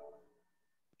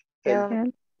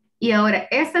 Help. Y ahora,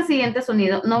 este siguiente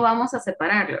sonido no vamos a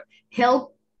separarlo.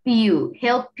 Help you,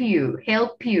 help you,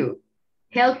 help you,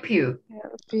 help you.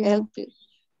 Help you.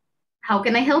 How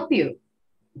can I help you?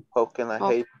 How can I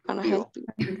help you?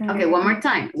 Ok, one more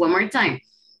time, one more time.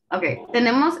 Ok,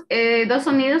 tenemos dos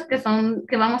sonidos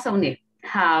que vamos a unir.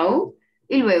 How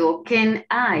y luego can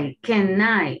I, can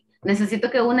I. Necesito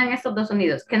que unan estos dos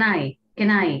sonidos. Can I, can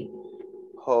I.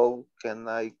 How can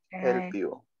I help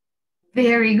you?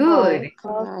 Very good.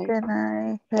 How can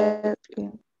I help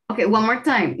you? Okay, one more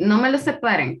time. No me lo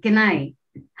separen. Can I?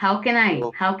 How can I?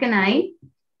 How can I?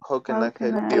 How can I help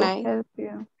Can you? I Help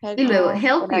you. Y luego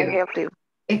help Can I you. help you?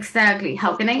 Exactly.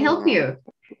 How can I help you?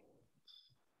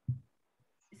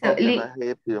 So, How can I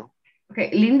help you? okay,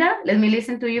 Linda, let me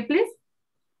listen to you, please.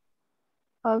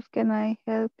 How can I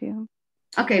help you?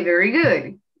 Okay, very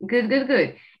good. Good, good,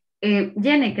 good.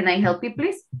 Jenny, can I help you,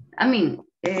 please? I mean,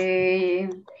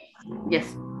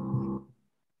 yes.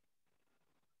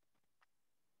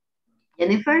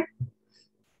 Jennifer?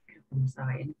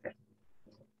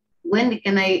 Wendy,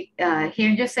 can I hear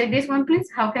you say this one, please?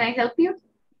 How can I help you?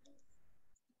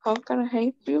 How can I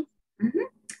help you?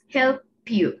 Help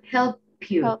you, help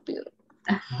you. Help you.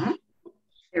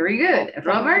 Very good.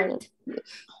 Robert?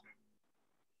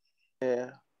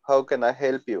 Yeah. How can I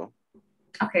help you?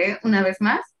 Okay, una vez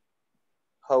más.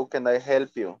 How can I help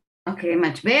you? Okay,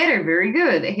 much better. Very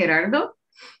good. Gerardo?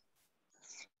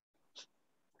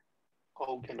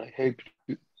 How can I help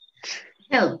you?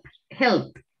 Help,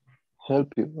 help.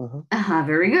 Help you.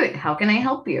 Very good. How can I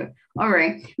help you? All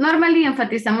right. Normally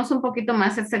enfatizamos un poquito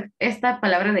más esta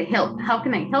palabra de help. How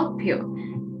can I help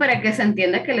you? Para que se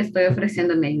entienda que le estoy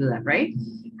ofreciendo mi ayuda, right?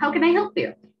 How can I help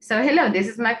you? So, hello, this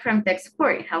is Mac from Tech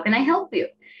Support. How can I help you?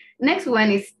 Next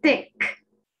one is tech.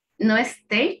 No es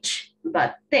stage,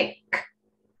 but tech.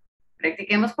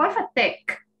 Practiquemos, porfa,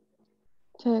 tech.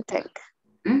 Tech.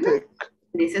 Mhm.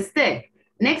 This is tech.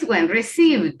 Next one,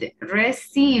 received.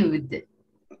 Received.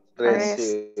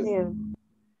 Receive.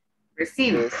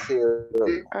 Received.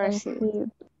 Receive.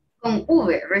 Con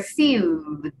V,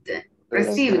 received.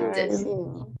 Received.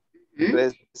 Mhm.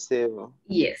 Receive.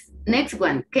 Yes. Next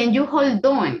one, can you hold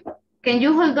on? Can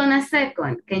you hold on a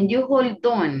second? Can you hold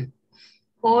on?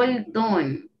 Hold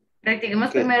on. Practiquemos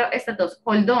Okay. primero estas dos.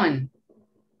 Hold on.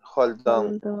 Hold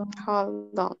on.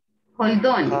 Hold on. Hold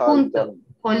on. Hold Junto. on.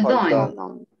 Hold Hold on. Hold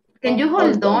on. Can you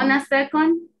hold Hold on. on a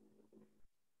second?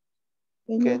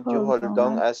 Can you hold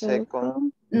on a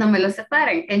second? No me lo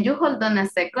separen. Can you hold on a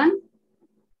second?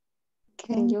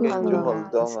 Can you Can you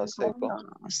hold on a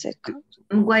second?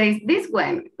 What is this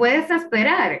one? Puedes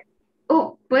esperar.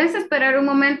 Oh, puedes esperar un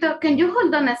momento. Can you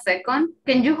hold on a second?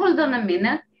 Can you hold on a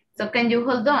minute? So can you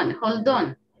hold on? Hold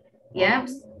on.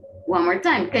 Yes. One more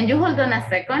time. Can you hold on a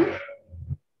second?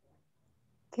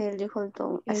 Can you hold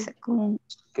on a second?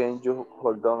 Can you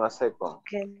hold on a second?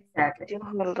 Exactly.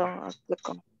 Hold on a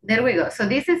second. There we go. So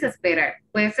this is esperar.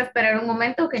 Puedes esperar un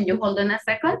momento. Can you hold on a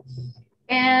second?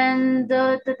 And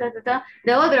the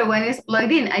other one is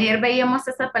plugged in. Ayer veíamos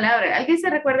esta palabra. ¿Alguien se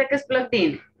recuerda que es plugged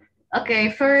in? Okay,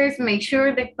 first make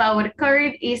sure the power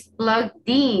cord is plugged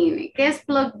in. ¿Qué es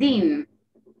plugged in?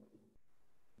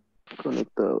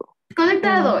 Conectado.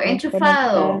 Conectado,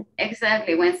 enchufado.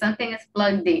 Exactly, when something is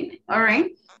plugged in. All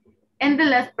right. And the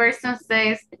last person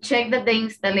says, check that the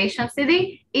installation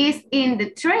CD is in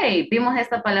the tray. Vimos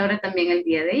esta palabra también el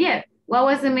día de ayer. What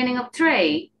was the meaning of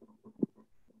tray?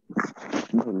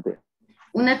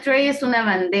 Una tray es una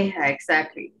bandeja,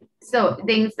 exactly. So,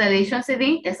 the installation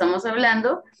CD, estamos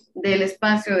hablando del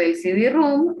espacio del CD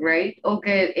room, right? O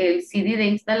que el CD de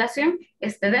instalación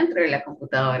esté dentro de la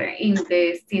computadora, in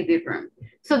the CD room.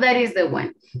 So, that is the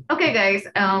one. Okay, guys,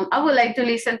 I would like to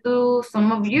listen to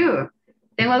some of you.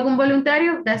 ¿Tengo algún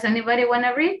voluntario? Does anybody want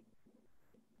to read?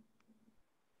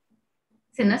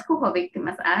 Si no escojo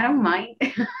víctimas, I don't mind.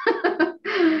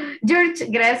 George,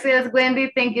 gracias,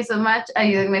 Wendy. Thank you so much.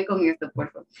 Ayúdenme con esto,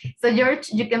 por favor. So, George,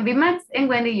 you can be Max, and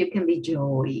Wendy, you can be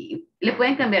Joey. Le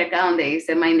pueden cambiar acá donde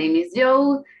dice, my name is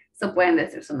Joe. So, pueden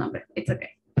decir su nombre. It's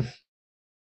okay.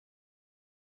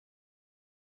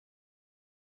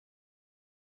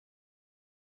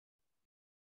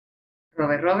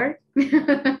 Robert.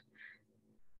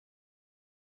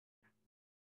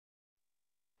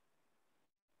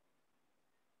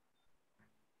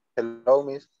 Hello,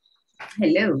 Miss.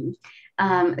 Hello.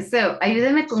 So,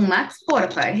 ayúdeme con Max,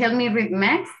 porfa. Help me with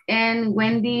Max. And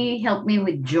Wendy, help me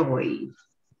with Joy.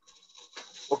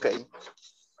 Okay.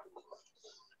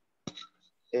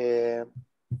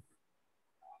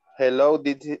 Hello,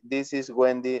 this is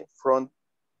Wendy from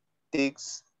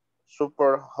Tix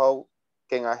Super. How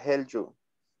can I help you?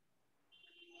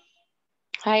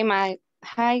 Hi,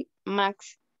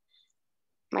 Max.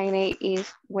 My name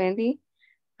is Wendy.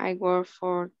 I work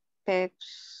for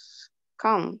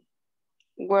Pepscom.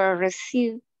 We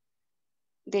received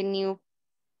the new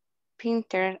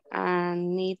printer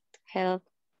and need help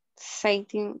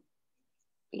setting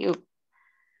you.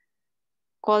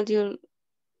 Could you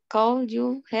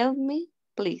help me,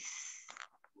 please?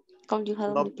 Could you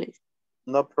help me, please?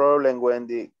 No problem,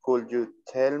 Wendy. Could you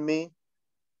tell me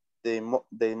the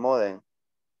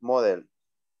model?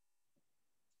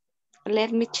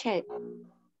 Let me check.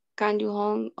 Can you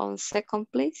hold on second,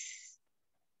 please?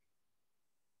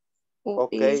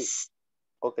 Okay.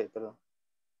 Okay, perdón.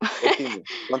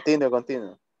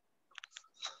 Continue.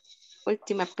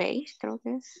 Última page, creo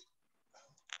que es.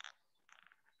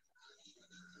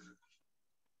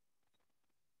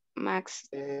 Max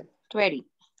 20.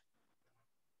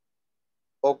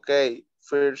 Okay,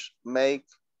 first make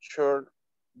sure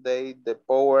the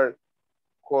power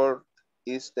cord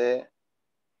is the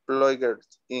plugged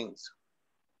in.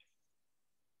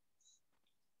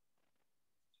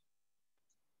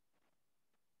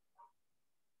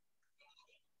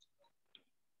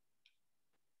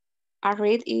 I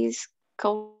read is,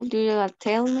 could you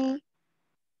tell me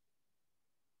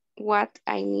what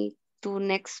I need to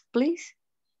next, please?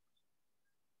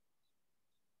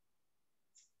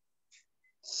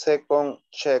 Second,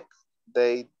 check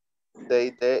the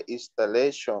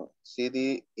installation.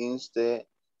 CD is the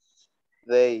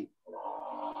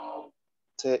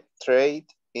trade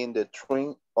in the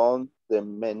trim on the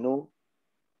menu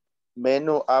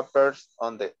appears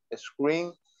on the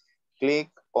screen. Click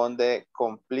on the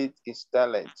complete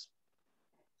installation.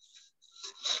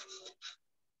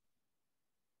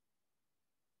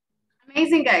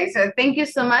 Amazing, guys. So thank you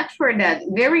so much for that.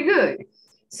 Very good.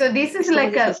 So this is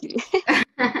like a...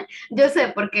 Yo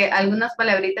sé, porque algunas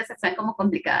palabritas están como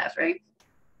complicadas, right?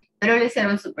 Pero lo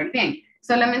hicieron súper bien.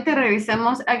 Solamente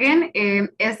revisemos again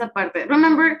esta parte.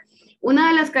 Remember, una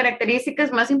de las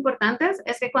características más importantes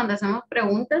es que cuando hacemos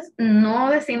preguntas no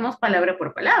decimos palabra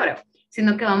por palabra,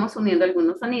 sino que vamos uniendo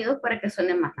algunos sonidos para que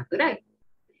suene más natural.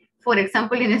 For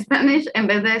example, en Spanish, en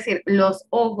vez de decir los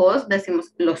ojos,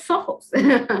 decimos los ojos.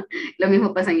 Lo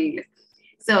mismo pasa en inglés.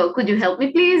 So, could you help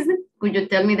me, please? Could you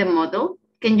tell me the model?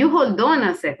 Can you hold on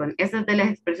a second? Esa es de las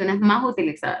expresiones más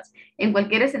utilizadas en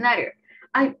cualquier escenario.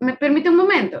 Ay, ¿me permite un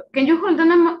momento? Can you hold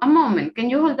on a moment? Can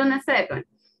you hold on a second?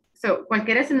 So,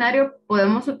 cualquier escenario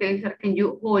podemos utilizar can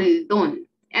you hold on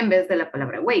en vez de la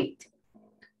palabra wait.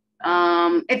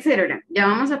 Etcétera. Ya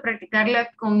vamos a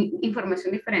practicarla con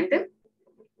información diferente.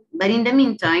 But in the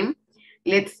meantime,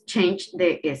 let's change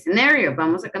the scenario.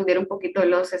 Vamos a cambiar un poquito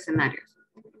los escenarios.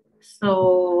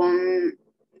 So,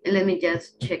 let me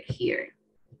just check here.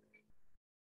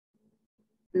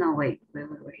 No, wait. Me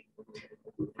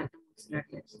falta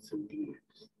mostrarles something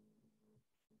else.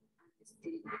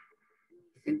 Still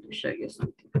need to show you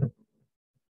something.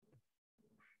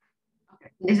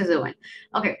 Okay, this is the one.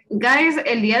 Okay, guys,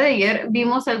 el día de ayer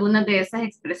vimos algunas de esas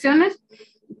expresiones.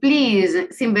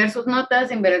 Please, sin ver sus notas,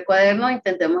 sin ver el cuaderno,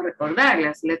 intentemos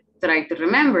recordarlas. Let's try to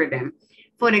remember them.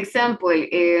 For example,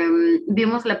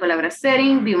 vimos la palabra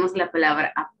setting, vimos la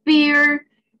palabra appear,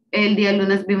 el día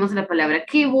lunes vimos la palabra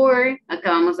keyboard,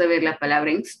 acabamos de ver la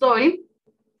palabra install.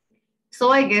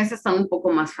 So I guess están un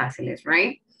poco más fáciles,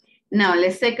 right? Now,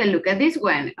 let's take a look at this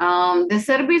one. The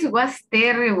service was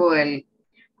terrible.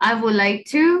 I would like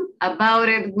to about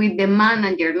it with the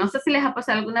manager. No sé si les ha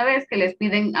pasado alguna vez que les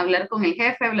piden hablar con el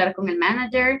jefe, hablar con el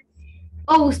manager,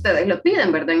 o ustedes lo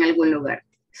piden, ¿verdad? En algún lugar.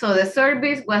 So the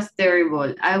service was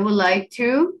terrible. I would like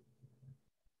to...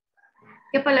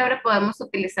 ¿Qué palabra podemos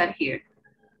utilizar here?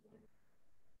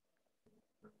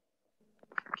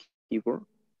 Keyboard.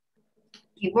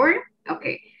 Keyboard, ok.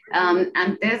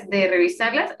 Antes de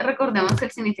revisarlas, recordemos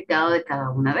el significado de cada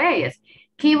una de ellas.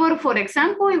 Keyboard, for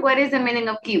example, what is the meaning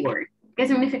of keyboard? ¿Qué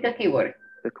significa keyboard?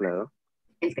 Teclado.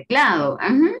 El teclado,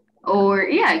 or,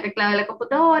 yeah, el teclado de la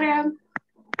computadora.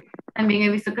 También he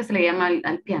visto que se le llama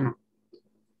al piano.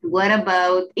 What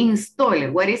about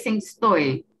install? What is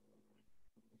install?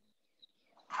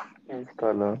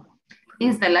 Instalar.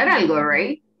 Instalar algo,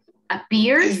 right?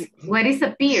 Appears, what is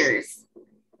appears?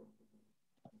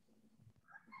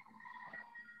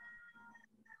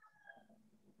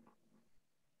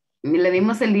 Le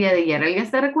dimos el día de ayer. ¿Alguien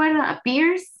se recuerda?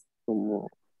 Appears. Como,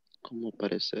 como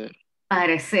parecer.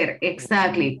 Parecer,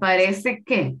 exactly. Parece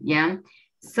que, ¿ya?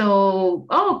 So,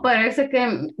 oh, parece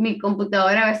que mi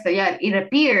computadora va a estallar. It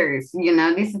appears, you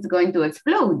know, this is going to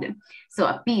explode. So,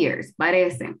 appears,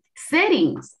 parece.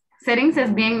 Settings. Settings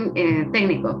es bien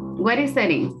técnico. What is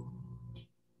settings?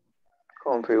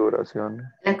 Configuración.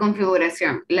 La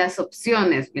configuración, las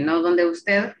opciones, you know, donde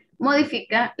usted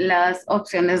modifica las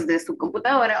opciones de su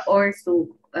computadora o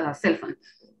su cell phone.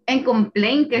 En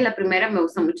complain, que es la primera, me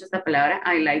gusta mucho esta palabra.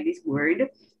 I like this word.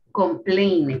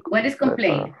 Complain. What is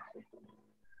complain?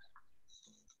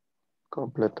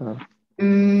 Completa.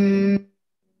 Not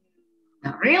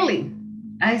really.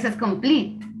 Ah, esa es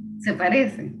complete. Se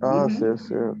parece. Ah, sí,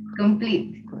 sí.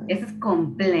 Complete. Esa es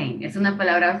complain. Es una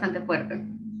palabra bastante fuerte.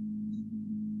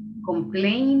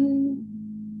 Complain.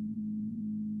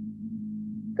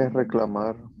 Es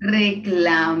reclamar.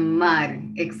 Reclamar,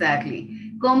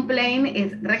 exactly. Complain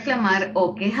es reclamar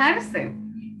o quejarse.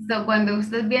 So, cuando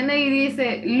usted viene y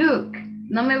dice, look,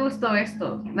 no me gustó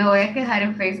esto, me voy a quejar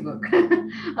en Facebook.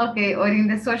 Ok, o en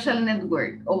the social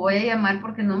network. O voy a llamar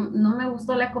porque no me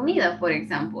gustó la comida, por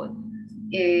ejemplo.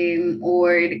 O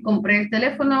compré el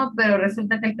teléfono, pero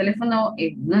resulta que el teléfono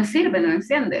no sirve, no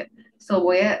enciende. So,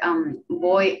 voy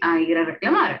a ir a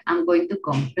reclamar. I'm going to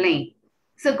complain.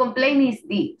 So, complain is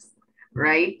this.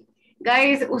 Right?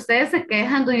 Guys, ustedes se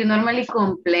quejan, do you normally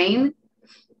complain,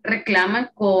 reclaman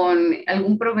con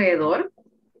algún proveedor?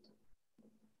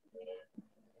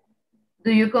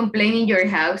 Do you complain in your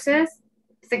houses?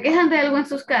 ¿Se quejan de algo en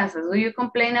sus casas? Do you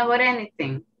complain about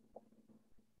anything?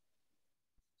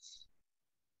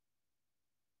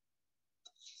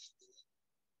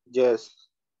 Yes.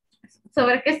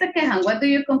 ¿Sobre qué se quejan? What do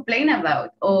you complain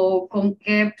about? ¿O con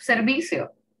qué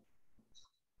servicio?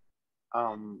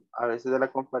 A veces de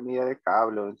la compañía de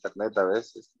cable o internet, a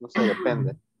veces, no sé,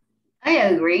 depende. I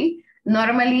agree.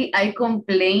 Normally, I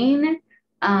complain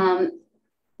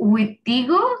with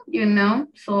Tigo, you know,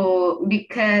 so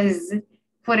because,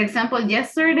 for example,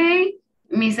 yesterday,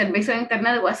 mi servicio de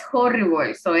internet was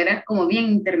horrible, so era como bien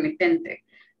intermitente,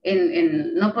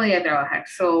 no podía trabajar,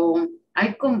 so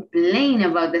I complain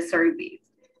about the service.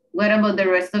 What about the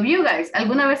rest of you guys?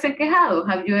 ¿Alguna vez se han quejado?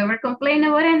 Have you ever complained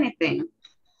about anything?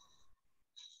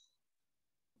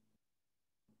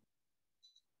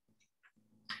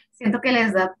 Siento que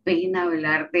les da pena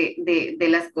hablar de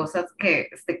las cosas que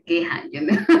se quejan, you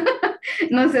know?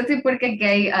 No sé si porque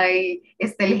aquí hay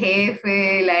el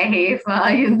jefe, la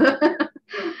jefa, you know?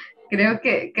 Creo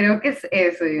que es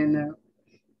eso, you know.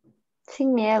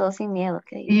 Sin miedo,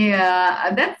 ¿qué digo?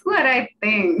 Yeah, that's what I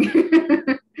think.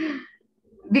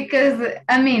 Because,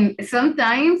 I mean,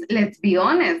 sometimes, let's be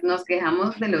honest, nos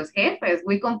quejamos de los jefes.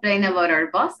 We complain about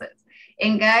our bosses.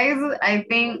 And guys, I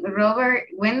think, Robert,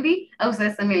 Wendy, a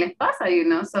ustedes también les pasa, you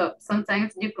know, so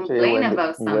sometimes you complain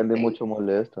about something. Wendy mucho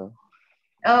molesta.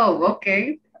 Oh,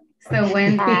 okay. So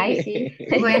Wendy, Ay,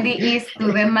 sí. Wendy is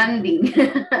too demanding.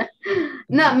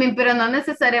 No, I mean, pero no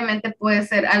necesariamente puede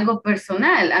ser algo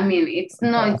personal. I mean, it's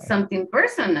not something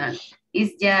personal.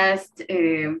 It's just,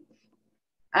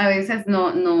 a veces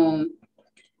no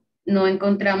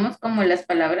encontramos como las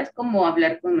palabras como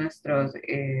hablar con nuestros,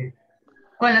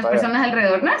 con las personas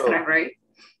alrededor nuestras, right?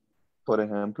 Por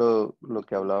ejemplo, lo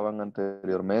que hablaban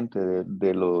anteriormente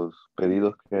de los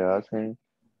pedidos que hacen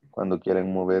cuando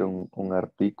quieren mover un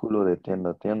artículo de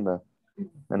tienda a tienda.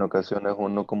 En ocasiones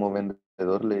uno como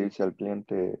vendedor le dice al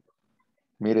cliente,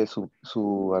 mire,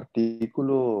 su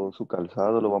artículo, su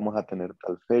calzado lo vamos a tener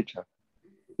tal fecha.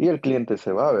 Y el cliente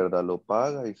se va, ¿verdad? Lo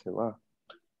paga y se va.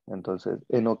 Entonces,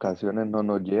 en ocasiones no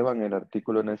nos llevan el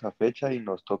artículo en esa fecha y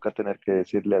nos toca tener que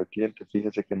decirle al cliente,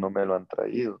 fíjese que no me lo han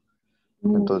traído.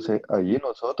 Entonces, allí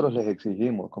nosotros les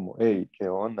exigimos como, hey, ¿qué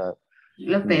onda?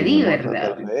 Lo pedí, Vinimos a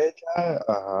 ¿verdad? tal fecha,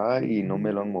 ajá, y no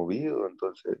me lo han movido.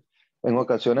 Entonces, en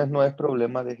ocasiones no es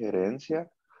problema de gerencia,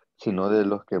 sino de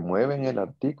los que mueven el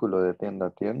artículo de tienda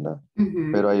a tienda.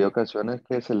 Pero hay ocasiones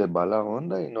que se les va la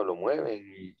onda y no lo mueven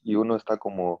y uno está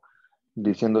como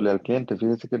diciéndole al cliente,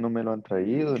 fíjese que no me lo han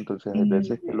traído. Entonces, hay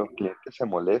veces que los clientes se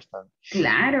molestan.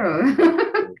 Claro.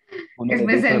 Uno les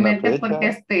dice una Especialmente porque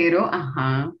fecha, espero,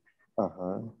 ajá.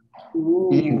 ajá.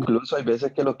 Y incluso hay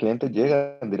veces que los clientes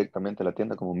llegan directamente a la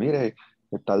tienda como, mire,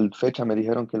 de tal fecha me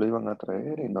dijeron que lo iban a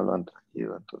traer y no lo han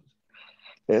traído. Entonces,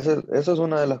 esa es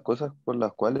una de las cosas por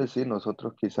las cuales sí,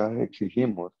 nosotros quizás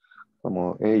exigimos,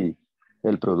 como, hey,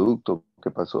 el producto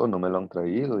que pasó no me lo han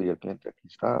traído y el cliente aquí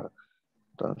está.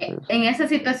 Entonces, En esa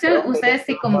situación, creo que ustedes es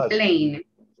de sí los más, complain.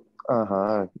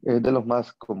 ajá, es de los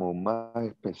más como más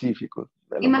específicos.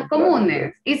 De Y lo más contrario,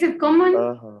 comunes. Is it common?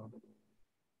 ajá.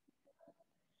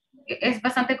 ¿Es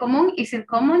bastante común? ¿Is it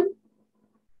common?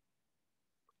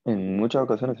 En muchas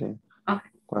ocasiones sí.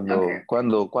 Okay.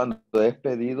 Cuando es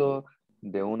pedido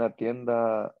de una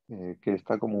tienda que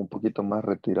está como un poquito más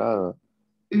retirada,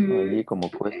 ahí como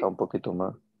cuesta un poquito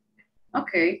más.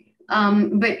 Okay.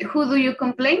 But who do you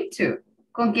complain to?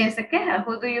 ¿Con quién se queja?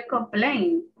 Who do you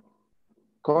complain?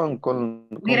 Con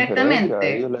Directamente. gerencia,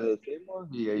 ellos le decimos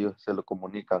y ellos se lo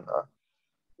comunican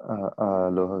a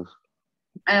los...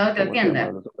 A la otra ¿Cómo se llama? tienda.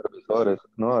 A los supervisores.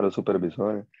 No, a los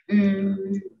supervisores.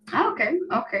 Okay.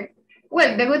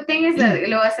 Well, the good thing is that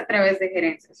lo hace a través de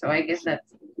gerencia, so I guess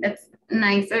that's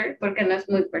nicer porque no es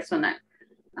muy personal.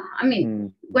 I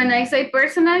mean, when I say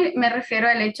personal, me refiero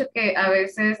al hecho que a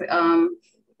veces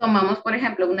tomamos, por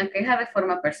ejemplo, una queja de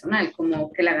forma personal,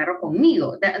 como que la agarro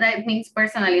conmigo. That means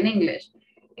personal in English.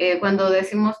 Cuando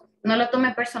decimos, no lo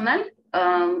tome personal,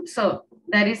 so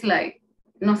that is like,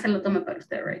 no se lo tome para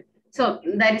usted, right? So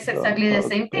that is exactly the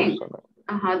same thing.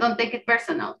 Don't take it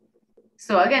personal.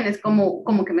 So again, es como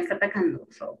que me está atacando.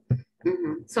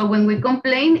 So when we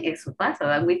complain, eso pasa,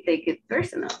 that we take it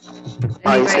personal.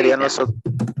 Ahí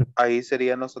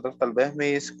sería nosotros tal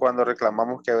vez, cuando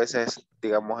reclamamos que a veces,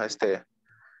 digamos,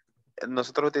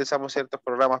 nosotros utilizamos ciertos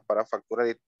programas para facturar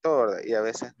y todo, y a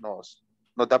veces nos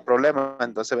da problema,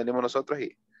 entonces venimos nosotros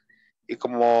y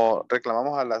como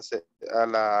reclamamos a la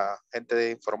gente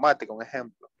de informática, un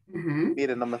ejemplo,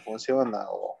 miren, no me funciona,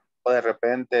 o de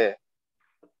repente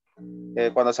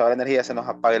cuando se va la energía se nos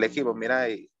apaga el equipo, mira,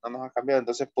 y no nos ha cambiado,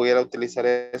 entonces pudiera utilizar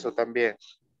eso también.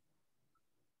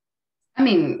 I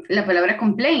mean, la palabra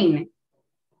complain.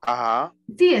 Ajá.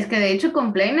 Sí, es que de hecho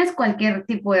complain es cualquier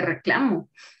tipo de reclamo.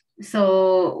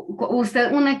 So,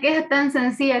 usted una queja tan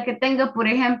sencilla que tenga, por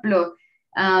ejemplo,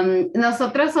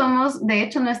 nosotros somos, de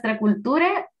hecho, nuestra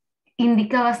cultura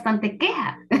indica bastante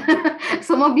queja.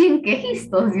 Somos bien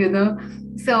quejistas, you know.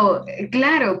 So,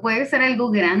 claro, puede ser algo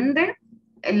grande,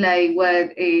 like what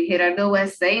Gerardo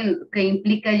was saying, que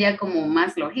implica ya como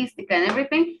más logística and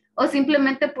everything, o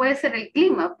simplemente puede ser el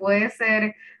clima, puede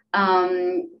ser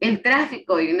el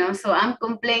tráfico, you know. So, I'm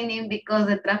complaining because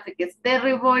the traffic is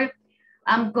terrible.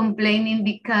 I'm complaining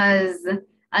because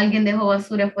alguien dejó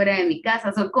basura fuera de mi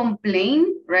casa. So, complain,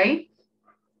 right?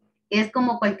 Es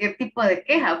como cualquier tipo de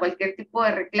queja, cualquier tipo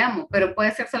de reclamo, pero puede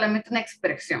ser solamente una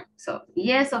expresión. So,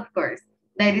 yes, of course,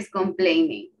 that is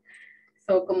complaining.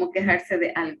 So, como quejarse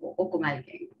de algo o con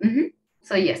alguien.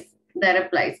 So, yes, that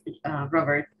applies,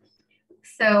 Robert.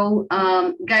 So,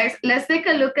 guys, let's take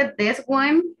a look at this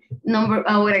one.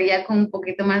 Ahora ya con un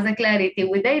poquito más de clarity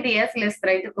with ideas, let's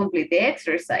try to complete the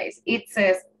exercise. It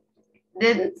says,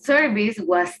 the service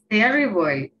was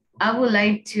terrible. I would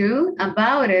like to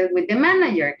about it with the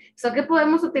manager. So, ¿qué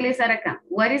podemos utilizar acá?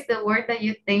 What is the word that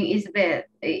you think is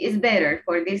better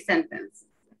for this sentence?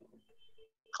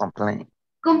 Complain.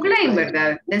 Complain,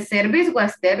 ¿verdad? The service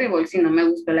was terrible. Si no me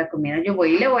gustó la comida, yo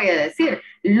voy y le voy a decir,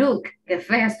 look, qué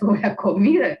fea estuvo la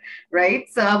comida, right?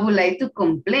 So, I would like to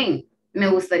complain. Me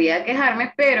gustaría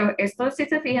quejarme, pero esto, si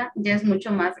se fija, ya es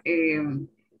mucho más, que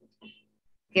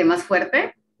más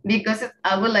fuerte. Because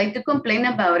I would like to complain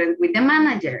about it with the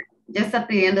manager. Ya está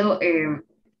pidiendo,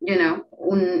 you know,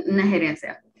 una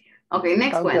gerencia. Okay,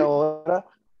 next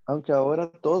Aunque ahora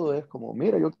todo es como,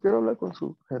 mira, yo quiero hablar con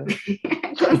su gerente.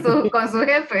 con su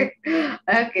jefe.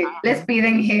 Okay, les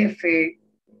piden jefe.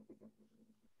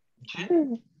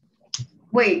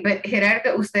 Wait, but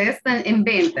Gerardo, ¿ustedes están en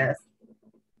ventas?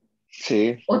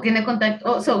 Sí. ¿O tiene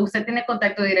contacto, usted tiene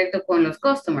contacto directo con los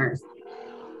customers?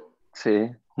 Sí,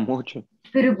 mucho.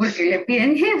 ¿Pero por qué le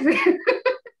piden jefe?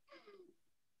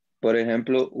 Por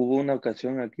ejemplo, hubo una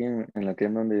ocasión aquí en la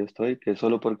tienda donde yo estoy que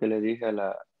solo porque le dije a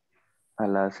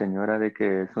la señora de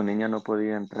que su niña no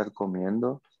podía entrar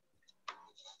comiendo,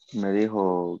 me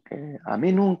dijo que a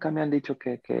mí nunca me han dicho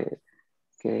que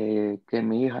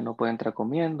mi hija no puede entrar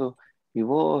comiendo y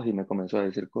vos, y me comenzó a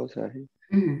decir cosas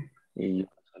y yo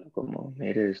solo como,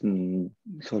 mire,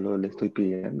 solo le estoy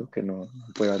pidiendo que no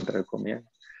pueda entrar comiendo.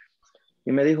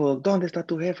 Y me dijo, ¿dónde está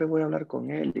tu jefe? Voy a hablar con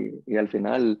él. Y al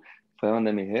final fue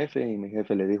donde mi jefe y mi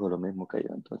jefe le dijo lo mismo que yo.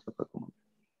 Entonces fue como...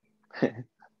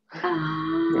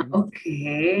 Ok.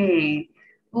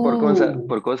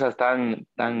 Por cosas tan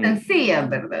sencillas,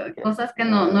 ¿verdad? Cosas que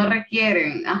no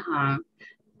requieren. Ajá.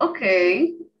 Ok.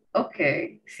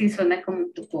 Sí, suena como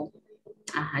un poco.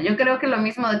 Ajá. Yo creo que lo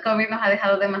mismo de COVID nos ha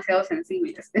dejado demasiado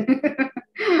sensibles.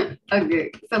 Ok.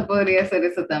 Eso podría ser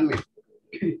eso también.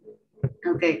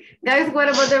 Okay, guys, what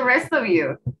about the rest of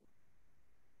you?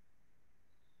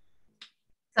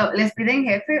 So, les piden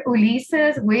jefe,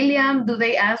 Ulises, William, do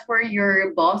they ask for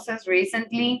your bosses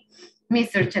recently?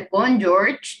 Mr. Chacon,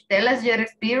 George, tell us your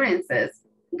experiences.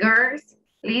 Girls,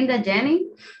 Linda, Jenny?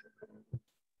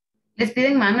 ¿Les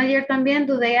piden manager también?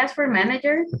 Do they ask for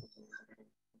manager?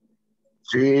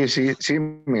 Sí,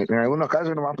 en algunos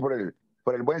casos nomás por el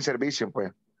buen servicio,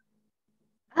 pues.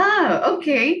 Ah,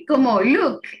 ok, como,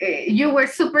 look, you were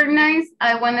super nice,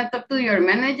 I want to talk to your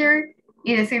manager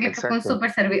y decirle que fue un Exacto.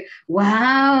 super servicio.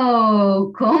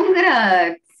 Wow,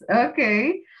 congrats.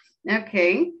 Okay,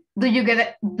 okay. Do you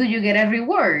get a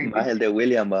reward? Más el de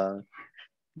William, va.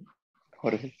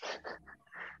 Jorge.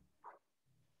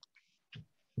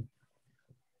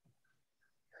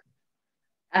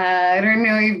 I don't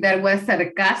know if that was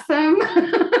sarcasm.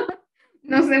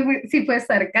 No sé si fue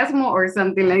sarcasmo or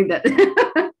something like that.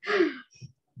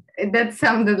 That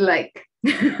sounded like.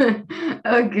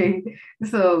 Okay,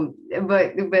 so,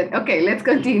 but okay, let's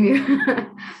continue.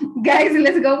 Guys,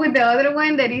 let's go with the other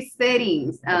one that is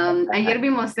settings. Ayer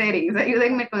vimos settings.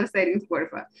 Ayúdenme con settings,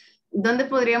 porfa. ¿Dónde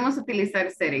podríamos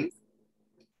utilizar settings?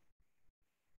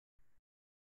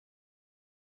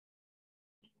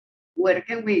 Where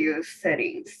can we use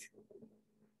settings?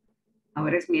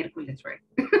 Ahora es miércoles, right?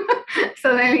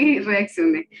 So then he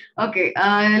reaccione. Okay,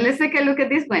 let's take a look at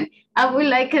this one. I would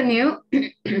like a new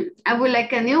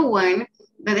one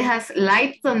that has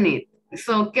lights on it.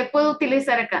 So, ¿qué puedo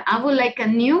utilizar acá? I would like a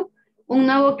new, un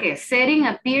nuevo ¿qué? Setting,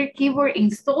 appear, keyboard,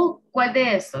 install. ¿Cuál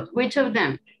de esos? Which of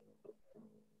them?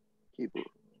 Keyboard.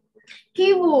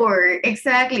 Keyboard,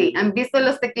 exactly. ¿Han visto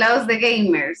los teclados de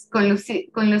gamers con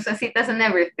lucecitas and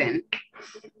everything?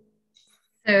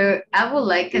 So I would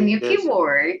like a new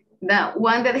keyboard, that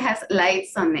one that has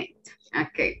lights on it.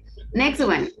 Okay. Next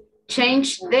one,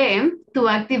 change the to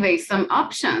activate some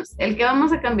options. El que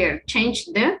vamos a cambiar, change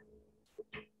the.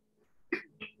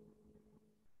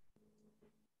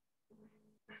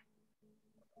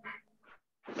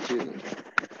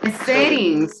 The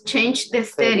settings, change the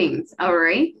settings, all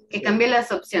right? Que cambie las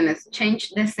opciones,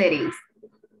 change the settings.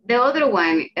 The other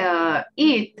one,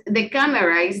 the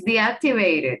camera is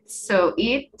deactivated. So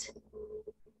it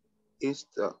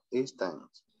Instant. installed.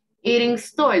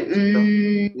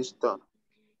 Instant.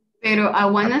 Pero I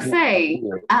want to say,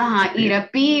 it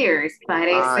appears.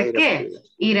 Parece que.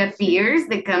 It appears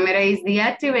the camera is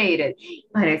deactivated.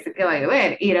 Parece que va a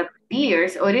llover. It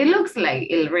appears, or it looks like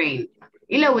it'll rain.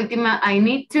 Y la última, I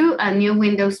need to, a new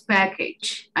Windows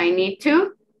package. I need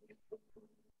to.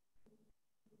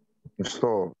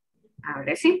 Install.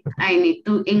 Ahora sí, I need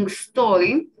to install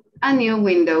a new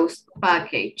Windows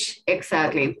package.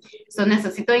 Exactly. So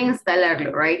necesito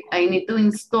instalarlo, right? I need to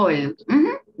install.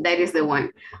 That is the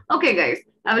one. Okay, guys.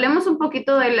 Hablemos un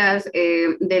poquito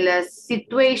de las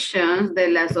situations,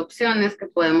 de las opciones que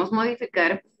podemos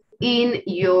modificar in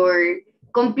your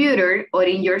computer or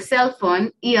in your cell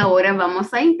phone. Y ahora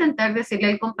vamos a intentar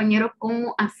decirle al compañero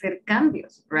cómo hacer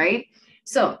cambios, right?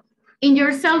 So, in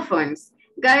your cell phones,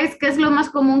 guys, ¿qué es lo más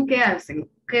común que hacen?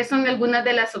 ¿Qué son algunas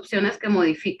de las opciones que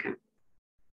modifican?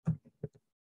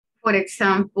 Por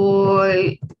ejemplo,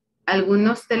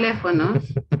 algunos teléfonos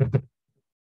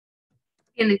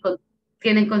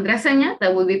tienen contraseña,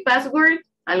 that would be password.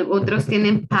 Otros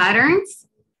tienen patterns.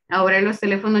 Ahora los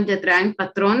teléfonos ya traen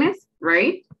patrones,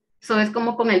 right? So es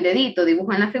como con el dedito,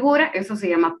 dibujan la figura, eso se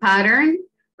llama pattern,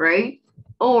 right?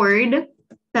 Or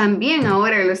también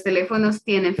ahora los teléfonos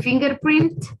tienen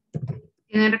fingerprint,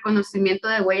 tienen reconocimiento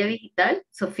de huella digital,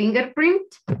 so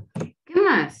fingerprint. ¿Qué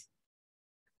más?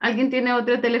 ¿Alguien tiene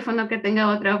otro teléfono que tenga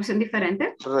otra opción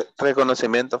diferente?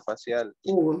 Reconocimiento facial.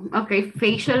 Ok,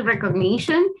 facial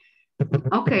recognition.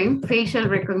 Ok, facial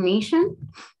recognition.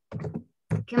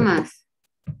 ¿Qué más?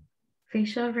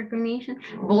 Facial recognition.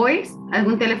 Voice.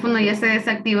 ¿Algún teléfono ya se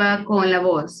desactiva con la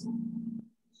voz?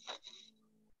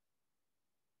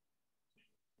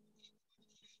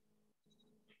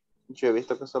 Yo he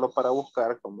visto que solo para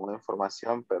buscar como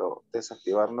información, pero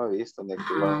desactivar no he visto ni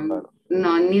activar.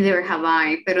 No, neither have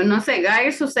I. Pero no sé,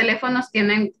 guys, ¿sus teléfonos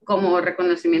tienen como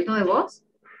reconocimiento de voz?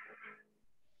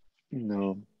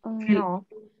 No. No.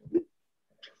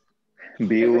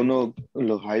 Vi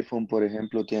los iPhone, por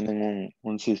ejemplo, tienen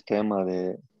un sistema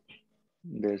de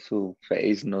su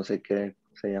face, no sé qué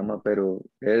se llama, pero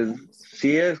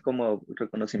sí es como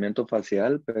reconocimiento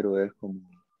facial, pero es como,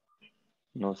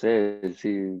 no sé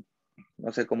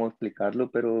cómo explicarlo,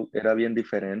 pero era bien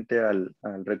diferente al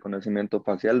reconocimiento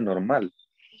facial normal.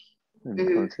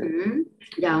 Entonces,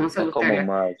 ya vamos a buscarlo. Como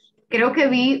más. Creo que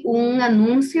vi un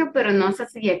anuncio, pero no sé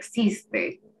si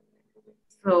existe.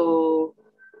 So,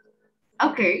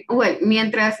 ok, well,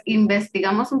 mientras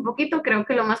investigamos un poquito, creo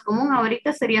que lo más común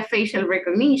ahorita sería facial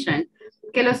recognition,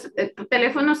 que los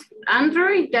teléfonos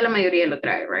Android ya la mayoría lo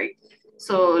trae, right?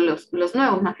 So, los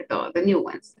nuevos más que todo, the new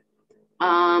ones.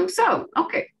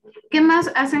 Okay. ¿Qué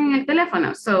más hacen en el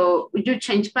teléfono? So, you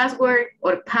change password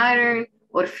or pattern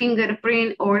or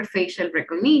fingerprint, or facial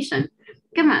recognition.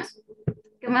 ¿Qué más?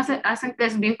 ¿Qué más hacen que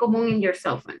es bien común en your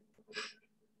cell phone?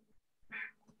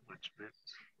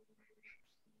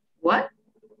 What?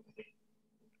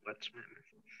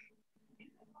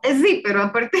 Sí, pero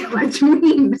aparte de watch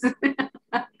memes,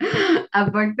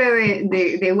 aparte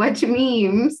de watch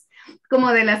memes,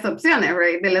 como de las opciones,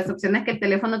 right? De las opciones que el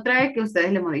teléfono trae que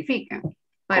ustedes le modifican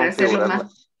para hacerlo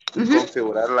más.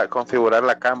 Configurar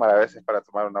la cámara a veces para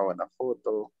tomar una buena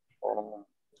foto.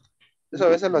 Eso a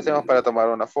veces lo hacemos para tomar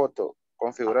una foto.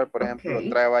 Configurar, por ejemplo,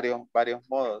 trae varios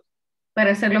modos.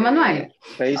 Para hacerlo manual.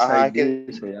 Face Ajá, ID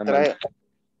que se llama. trae.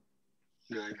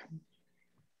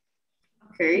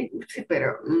 Ok, sí,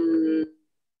 pero...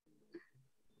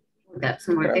 that's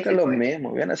more Creo que es lo difficult.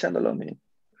 mismo, viene haciendo lo mismo.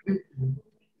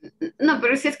 No,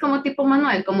 pero sí es como tipo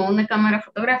manual, como una cámara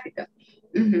fotográfica.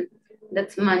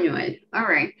 That's manual. All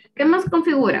right. ¿Qué más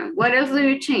configuran? What else do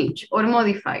you change or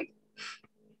modify?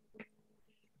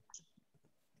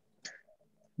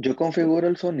 Yo configuro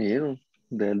el sonido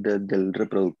del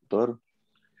reproductor.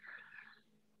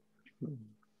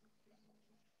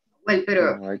 Well,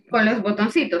 pero con los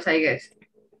botoncitos, I guess.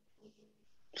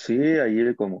 Sí,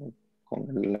 ahí como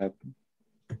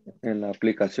en la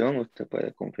aplicación usted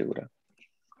puede configurar.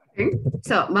 Okay.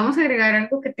 So, vamos a agregar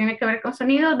algo que tiene que ver con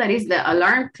sonido, that is the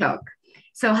alarm clock.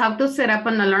 So, how to set up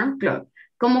an alarm clock.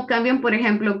 ¿Cómo cambian, por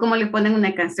ejemplo, cómo le ponen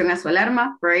una canción a su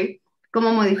alarma, right?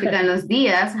 ¿Cómo modifican los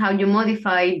días? How you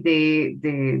modify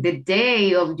the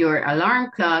day of your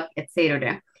alarm clock,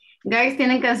 etc. Guys,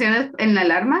 ¿tienen canciones en la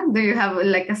alarma? Do you have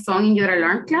like a song in your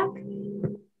alarm clock?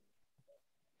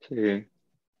 Sí.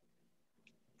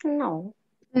 No.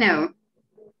 No.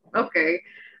 Okay.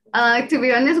 To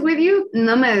be honest with you,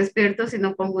 no me despierto si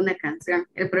no pongo una canción.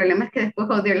 El problema es que después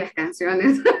odio las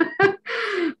canciones.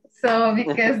 So,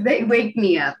 because they wake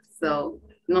me up. So,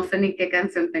 no sé ni qué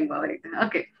canción tengo ahorita.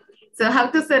 Okay. So,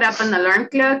 how to set up an alarm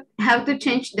clock, how to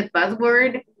change the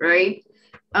password, right?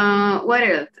 What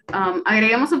else?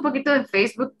 Agregamos un poquito de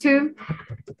Facebook too.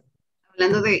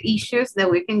 Hablando de issues that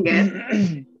we can get.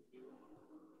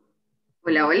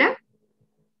 Hola, hola.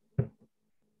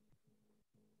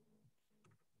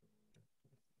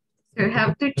 So,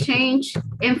 have to change.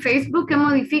 En Facebook, ¿qué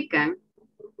modifican?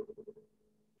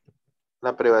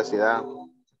 La privacidad.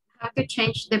 How to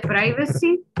change the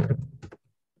privacy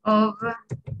of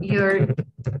your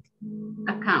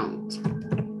account.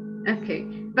 Okay.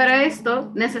 Para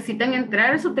esto, necesitan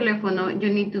entrar a su teléfono. You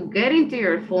need to get into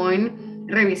your phone,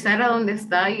 revisar a dónde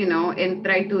está, you know, and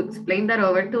try to explain that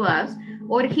over to us.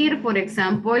 Or here, for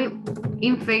example,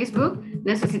 in Facebook,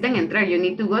 necesitan entrar. You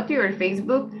need to go to your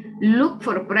Facebook, look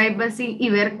for privacy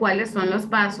y ver cuáles son los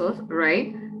pasos,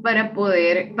 right?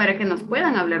 Para que nos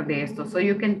puedan hablar de esto. So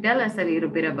you can tell us a little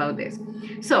bit about this.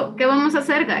 So, ¿qué vamos a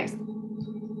hacer, guys?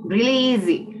 Really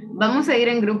easy. Vamos a ir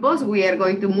en grupos. We are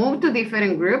going to move to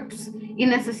different groups. Y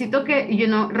necesito que, you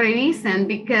know, revisen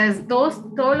because todos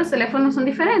los teléfonos son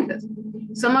diferentes.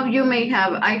 Some of you may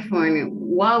have iPhone,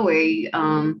 Huawei.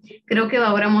 Creo que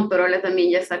ahora Motorola también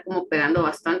ya está como pegando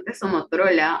bastante. So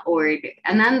Motorola, or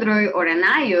an Android, or an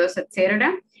iOS,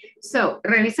 etc. So,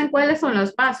 revisen cuáles son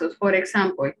los pasos. For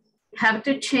example, have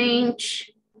to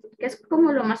change, que es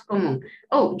como lo más común.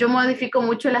 Oh, yo modifico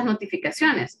mucho las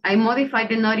notificaciones. I modify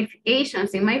the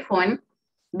notifications in my phone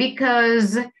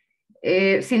because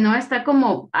si no está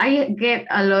como, I get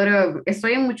a lot of,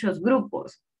 estoy en muchos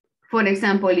grupos. For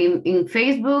example, in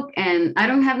Facebook, and I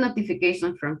don't have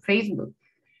notifications from Facebook.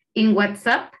 In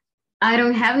WhatsApp, I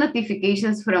don't have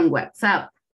notifications from WhatsApp.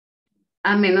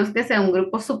 A menos que sea un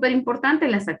grupo súper importante,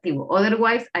 las activo.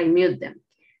 Otherwise, I mute them.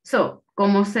 So,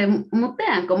 ¿cómo se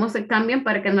mutean? ¿Cómo se cambian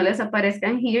para que no les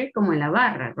aparezcan here como en la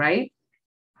barra, right?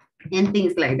 And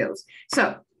things like those.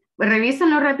 So,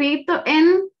 revísenlo rapidito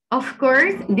and, of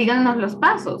course, díganos los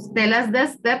pasos. Tell us the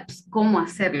steps, cómo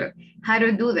hacerlo. How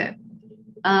to do that.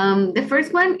 The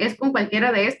first one es con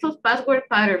cualquiera de estos, password,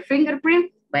 pattern,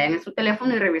 fingerprint. Vayan a su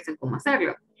teléfono y revisen cómo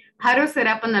hacerlo. How to set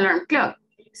up an alarm clock.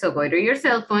 So, go to your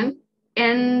cell phone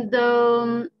and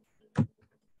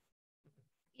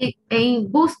y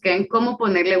busquen cómo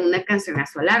ponerle una canción a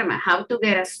su alarma. How to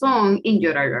get a song in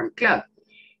your alarm clock.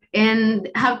 And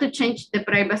how to change the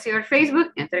privacy of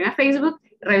Facebook. Entren a Facebook,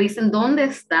 revisen dónde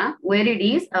está, where it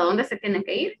is, a dónde se tienen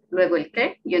que ir, luego el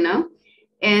qué, you know,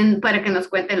 and para que nos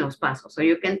cuenten los pasos. So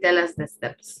you can tell us the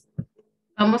steps.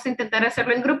 Vamos a intentar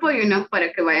hacerlo en grupo, you know,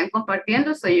 para que vayan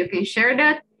compartiendo, so you can share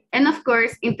that. And of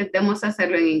course, intentemos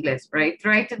hacerlo en inglés, right?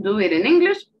 Try to do it in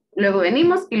English. Luego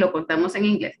venimos y lo contamos en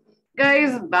inglés.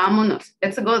 Guys, vámonos.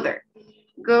 Let's go there.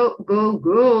 Go, go,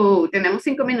 go. Tenemos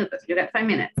 5 minutos. You got 5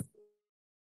 minutes.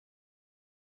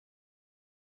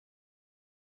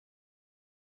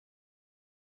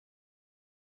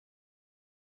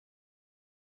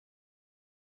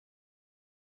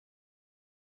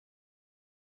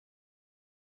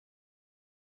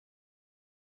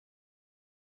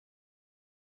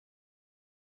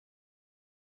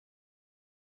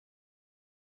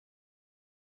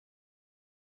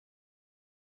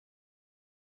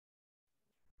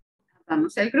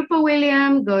 Vamos al grupo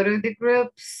William, go to the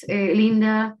groups.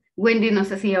 Linda, Wendy, no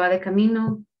sé si ya va de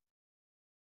camino.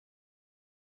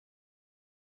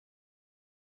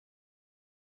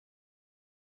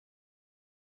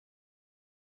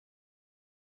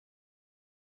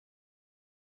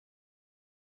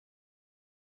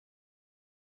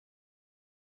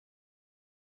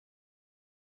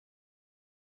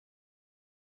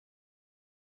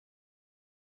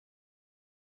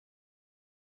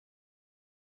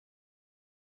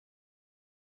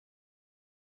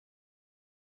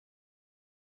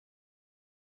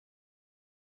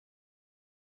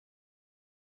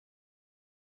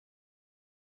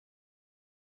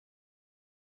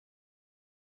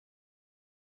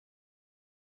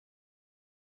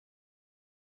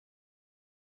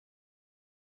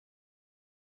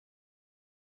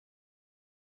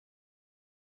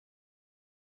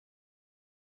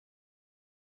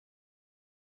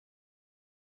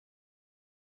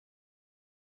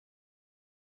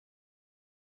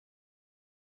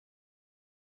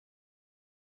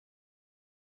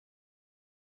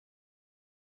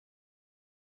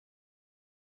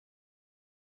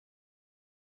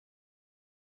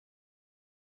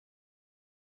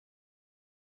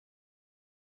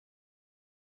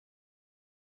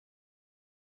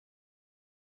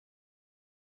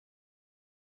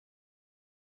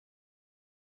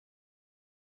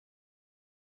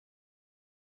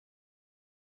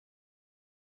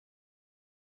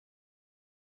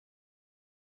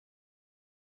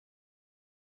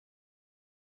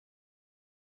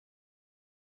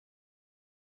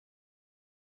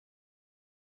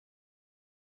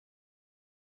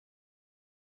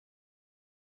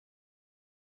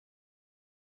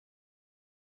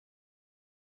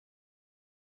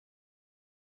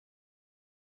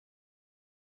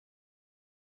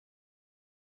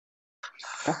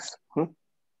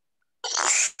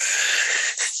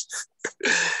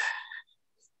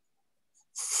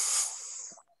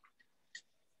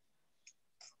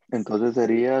 Entonces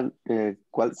sería,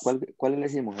 ¿cuál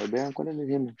elegimos? Vean, ¿cuál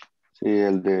elegimos? Sí,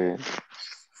 el de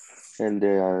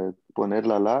poner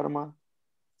la alarma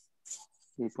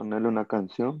y ponerle una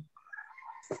canción.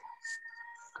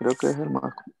 Creo que es el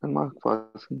más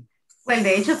fácil. Pues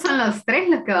de hecho son los tres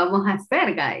los que vamos a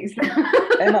hacer, guys.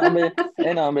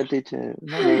 No, hombre, teacher.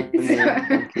 No,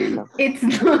 tranquila. It's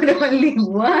not only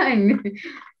one.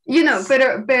 You know,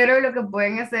 pero lo que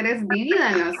pueden hacer es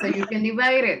divídanlo. So you can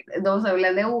divide it. Dos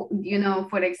hablan de, you know,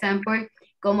 for example,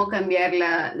 cómo cambiar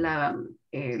la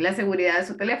seguridad de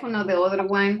su teléfono. The other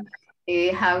one,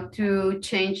 how to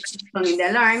change on the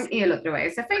alarm. Y el otro va a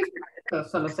ese Facebook. So,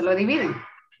 solo se lo dividen.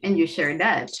 And you share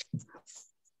that.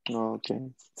 Okay.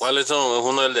 ¿Cuáles son? Es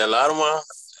uno el de alarma,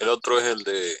 el otro es el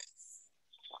de...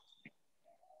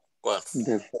 ¿Cuál?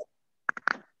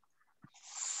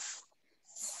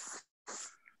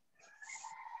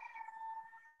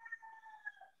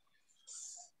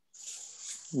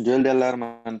 Yo el de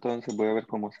alarma, entonces voy a ver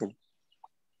cómo hacer.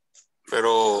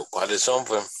 Pero, ¿cuáles son,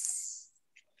 pues?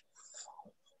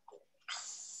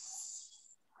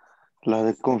 La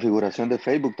de configuración de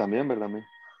Facebook también, ¿verdad?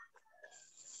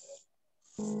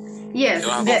 Yes, ¿Qué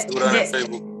vas a configurar en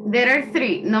Facebook? there are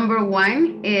three. Number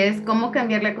one es cómo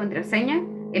cambiar la contraseña,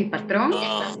 el patrón,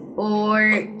 o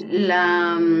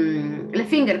la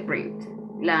fingerprint,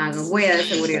 la huella de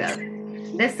seguridad.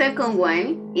 The second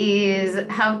one is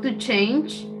how to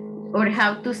change or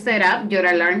how to set up your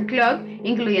alarm clock,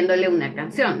 incluyéndole una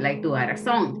canción, like to add a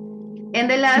song. And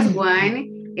the last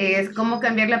one es cómo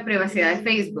cambiar la privacidad de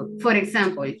Facebook. For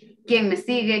example, quién me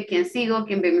sigue, quién sigo,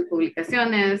 quién ve mis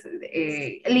publicaciones,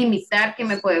 limitar quién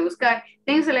me puede buscar,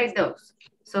 things like those.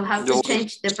 So how to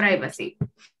change the privacy.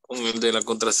 Con el de la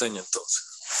contraseña,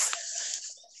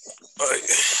 entonces. Ay.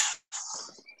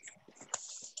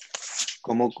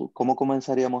 ¿Cómo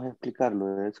comenzaríamos a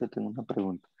explicarlo? De eso tengo una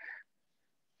pregunta.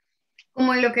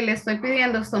 Como lo que le estoy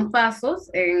pidiendo son pasos,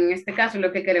 en este caso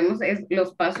lo que queremos es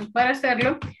los pasos para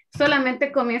hacerlo,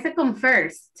 solamente comience con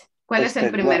first. ¿Cuál es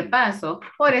el primer paso?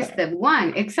 Or step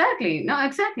one. Exactly. No,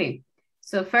 exactly.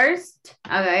 So first,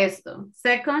 haga esto.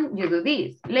 Second, you do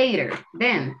this. Later,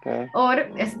 then. Okay.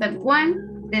 Or step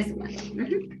one, this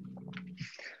one.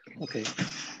 Okay.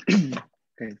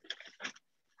 Okay.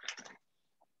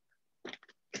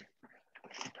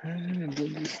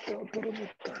 ¿Dónde está para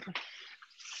votar?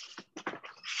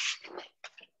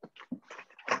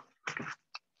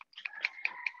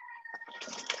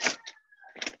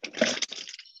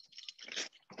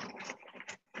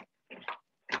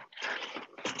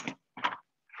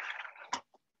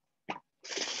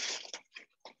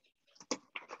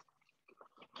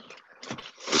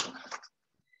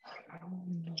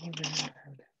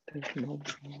 No.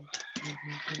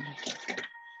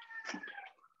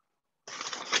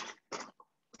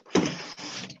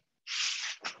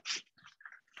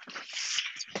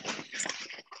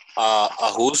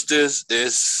 Ajustes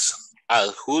es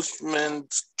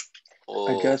adjustment o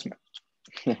Adjustment.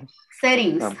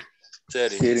 Settings.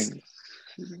 settings. Settings.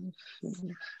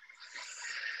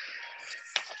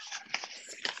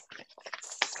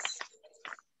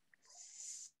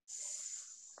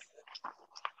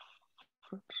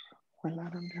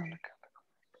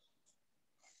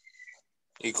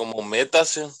 Y como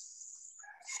metas,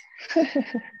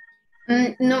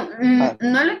 No,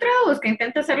 no lo traduzca,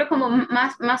 intenta hacerlo como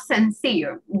más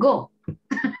sencillo. Go.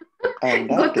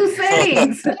 Go to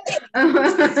settings.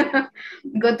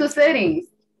 Go to settings.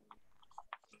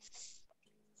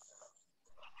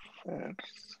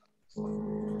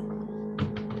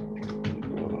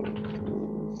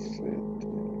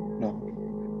 No.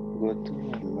 Go to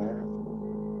alarm.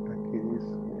 Aquí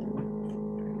dice.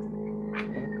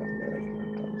 Voy a cambiar aquí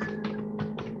entonces.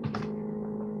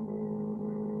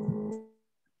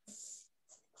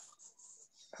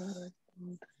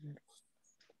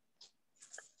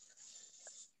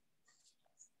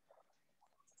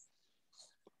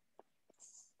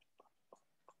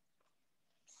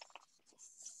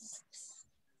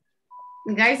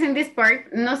 Guys, in this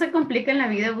part, no se compliquen la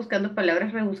vida buscando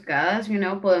palabras rebuscadas,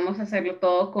 podemos hacerlo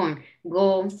todo con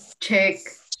go, check,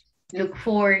 look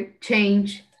for,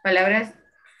 change, palabras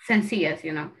sencillas,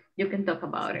 you can talk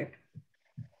about it.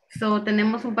 So,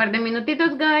 tenemos un par de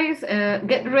minutitos, guys.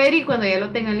 Get ready, cuando ya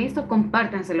lo tengan listo,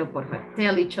 compártanselo, por favor.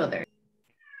 Tell each other.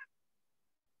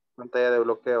 Pantalla de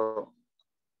bloqueo.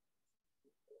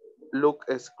 Look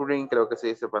screen, creo que se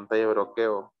dice pantalla de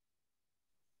bloqueo.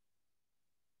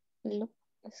 Look,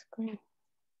 screen.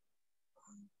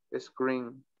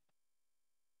 Screen.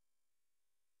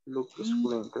 Look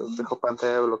screen, creo que dijo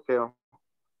pantalla de bloqueo.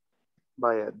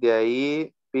 Vaya, de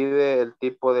ahí pide el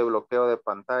tipo de bloqueo de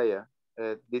pantalla.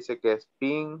 Dice que es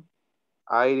pin,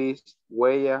 iris,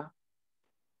 huella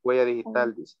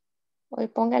digital, dice. Hoy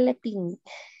póngale pin.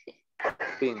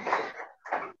 Pin.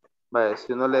 Vaya,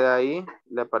 si uno le da ahí,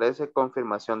 le aparece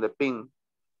confirmación de pin.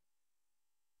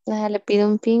 Le pido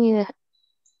un pin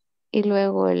y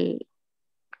luego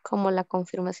como la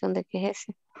confirmación de que es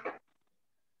ese.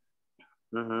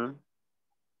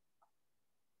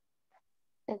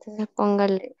 Entonces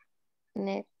póngale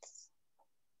next.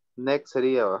 Next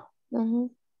sería, va.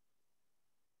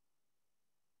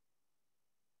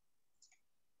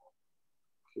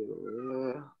 Quiero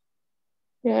ver.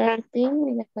 Primero el pin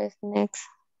y después next.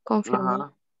 Confirmar.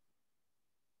 Ajá.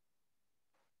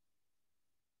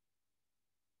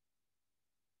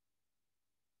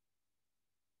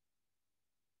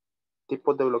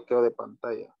 Tipos de bloqueo de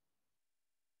pantalla.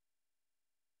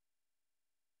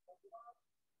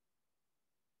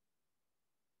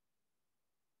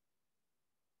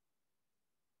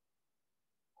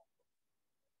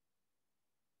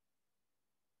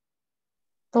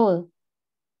 Todo.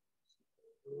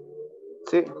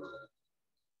 Sí.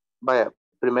 Vaya,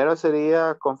 primero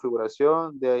sería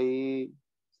configuración, de ahí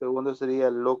segundo sería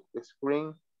lock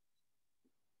screen,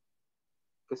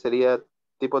 que sería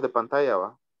tipos de pantalla,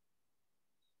 ¿va?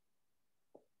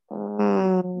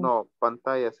 No,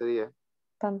 pantalla sería.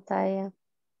 Pantalla.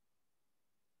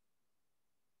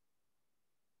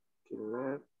 Quiero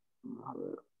ver. Vamos a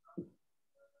ver.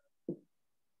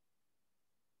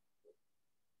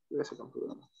 Ese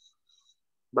configuramos.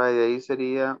 Vaya, de ahí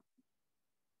sería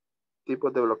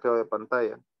tipos de bloqueo de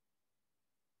pantalla.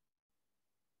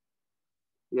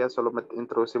 Ya solo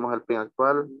introducimos el pin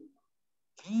actual.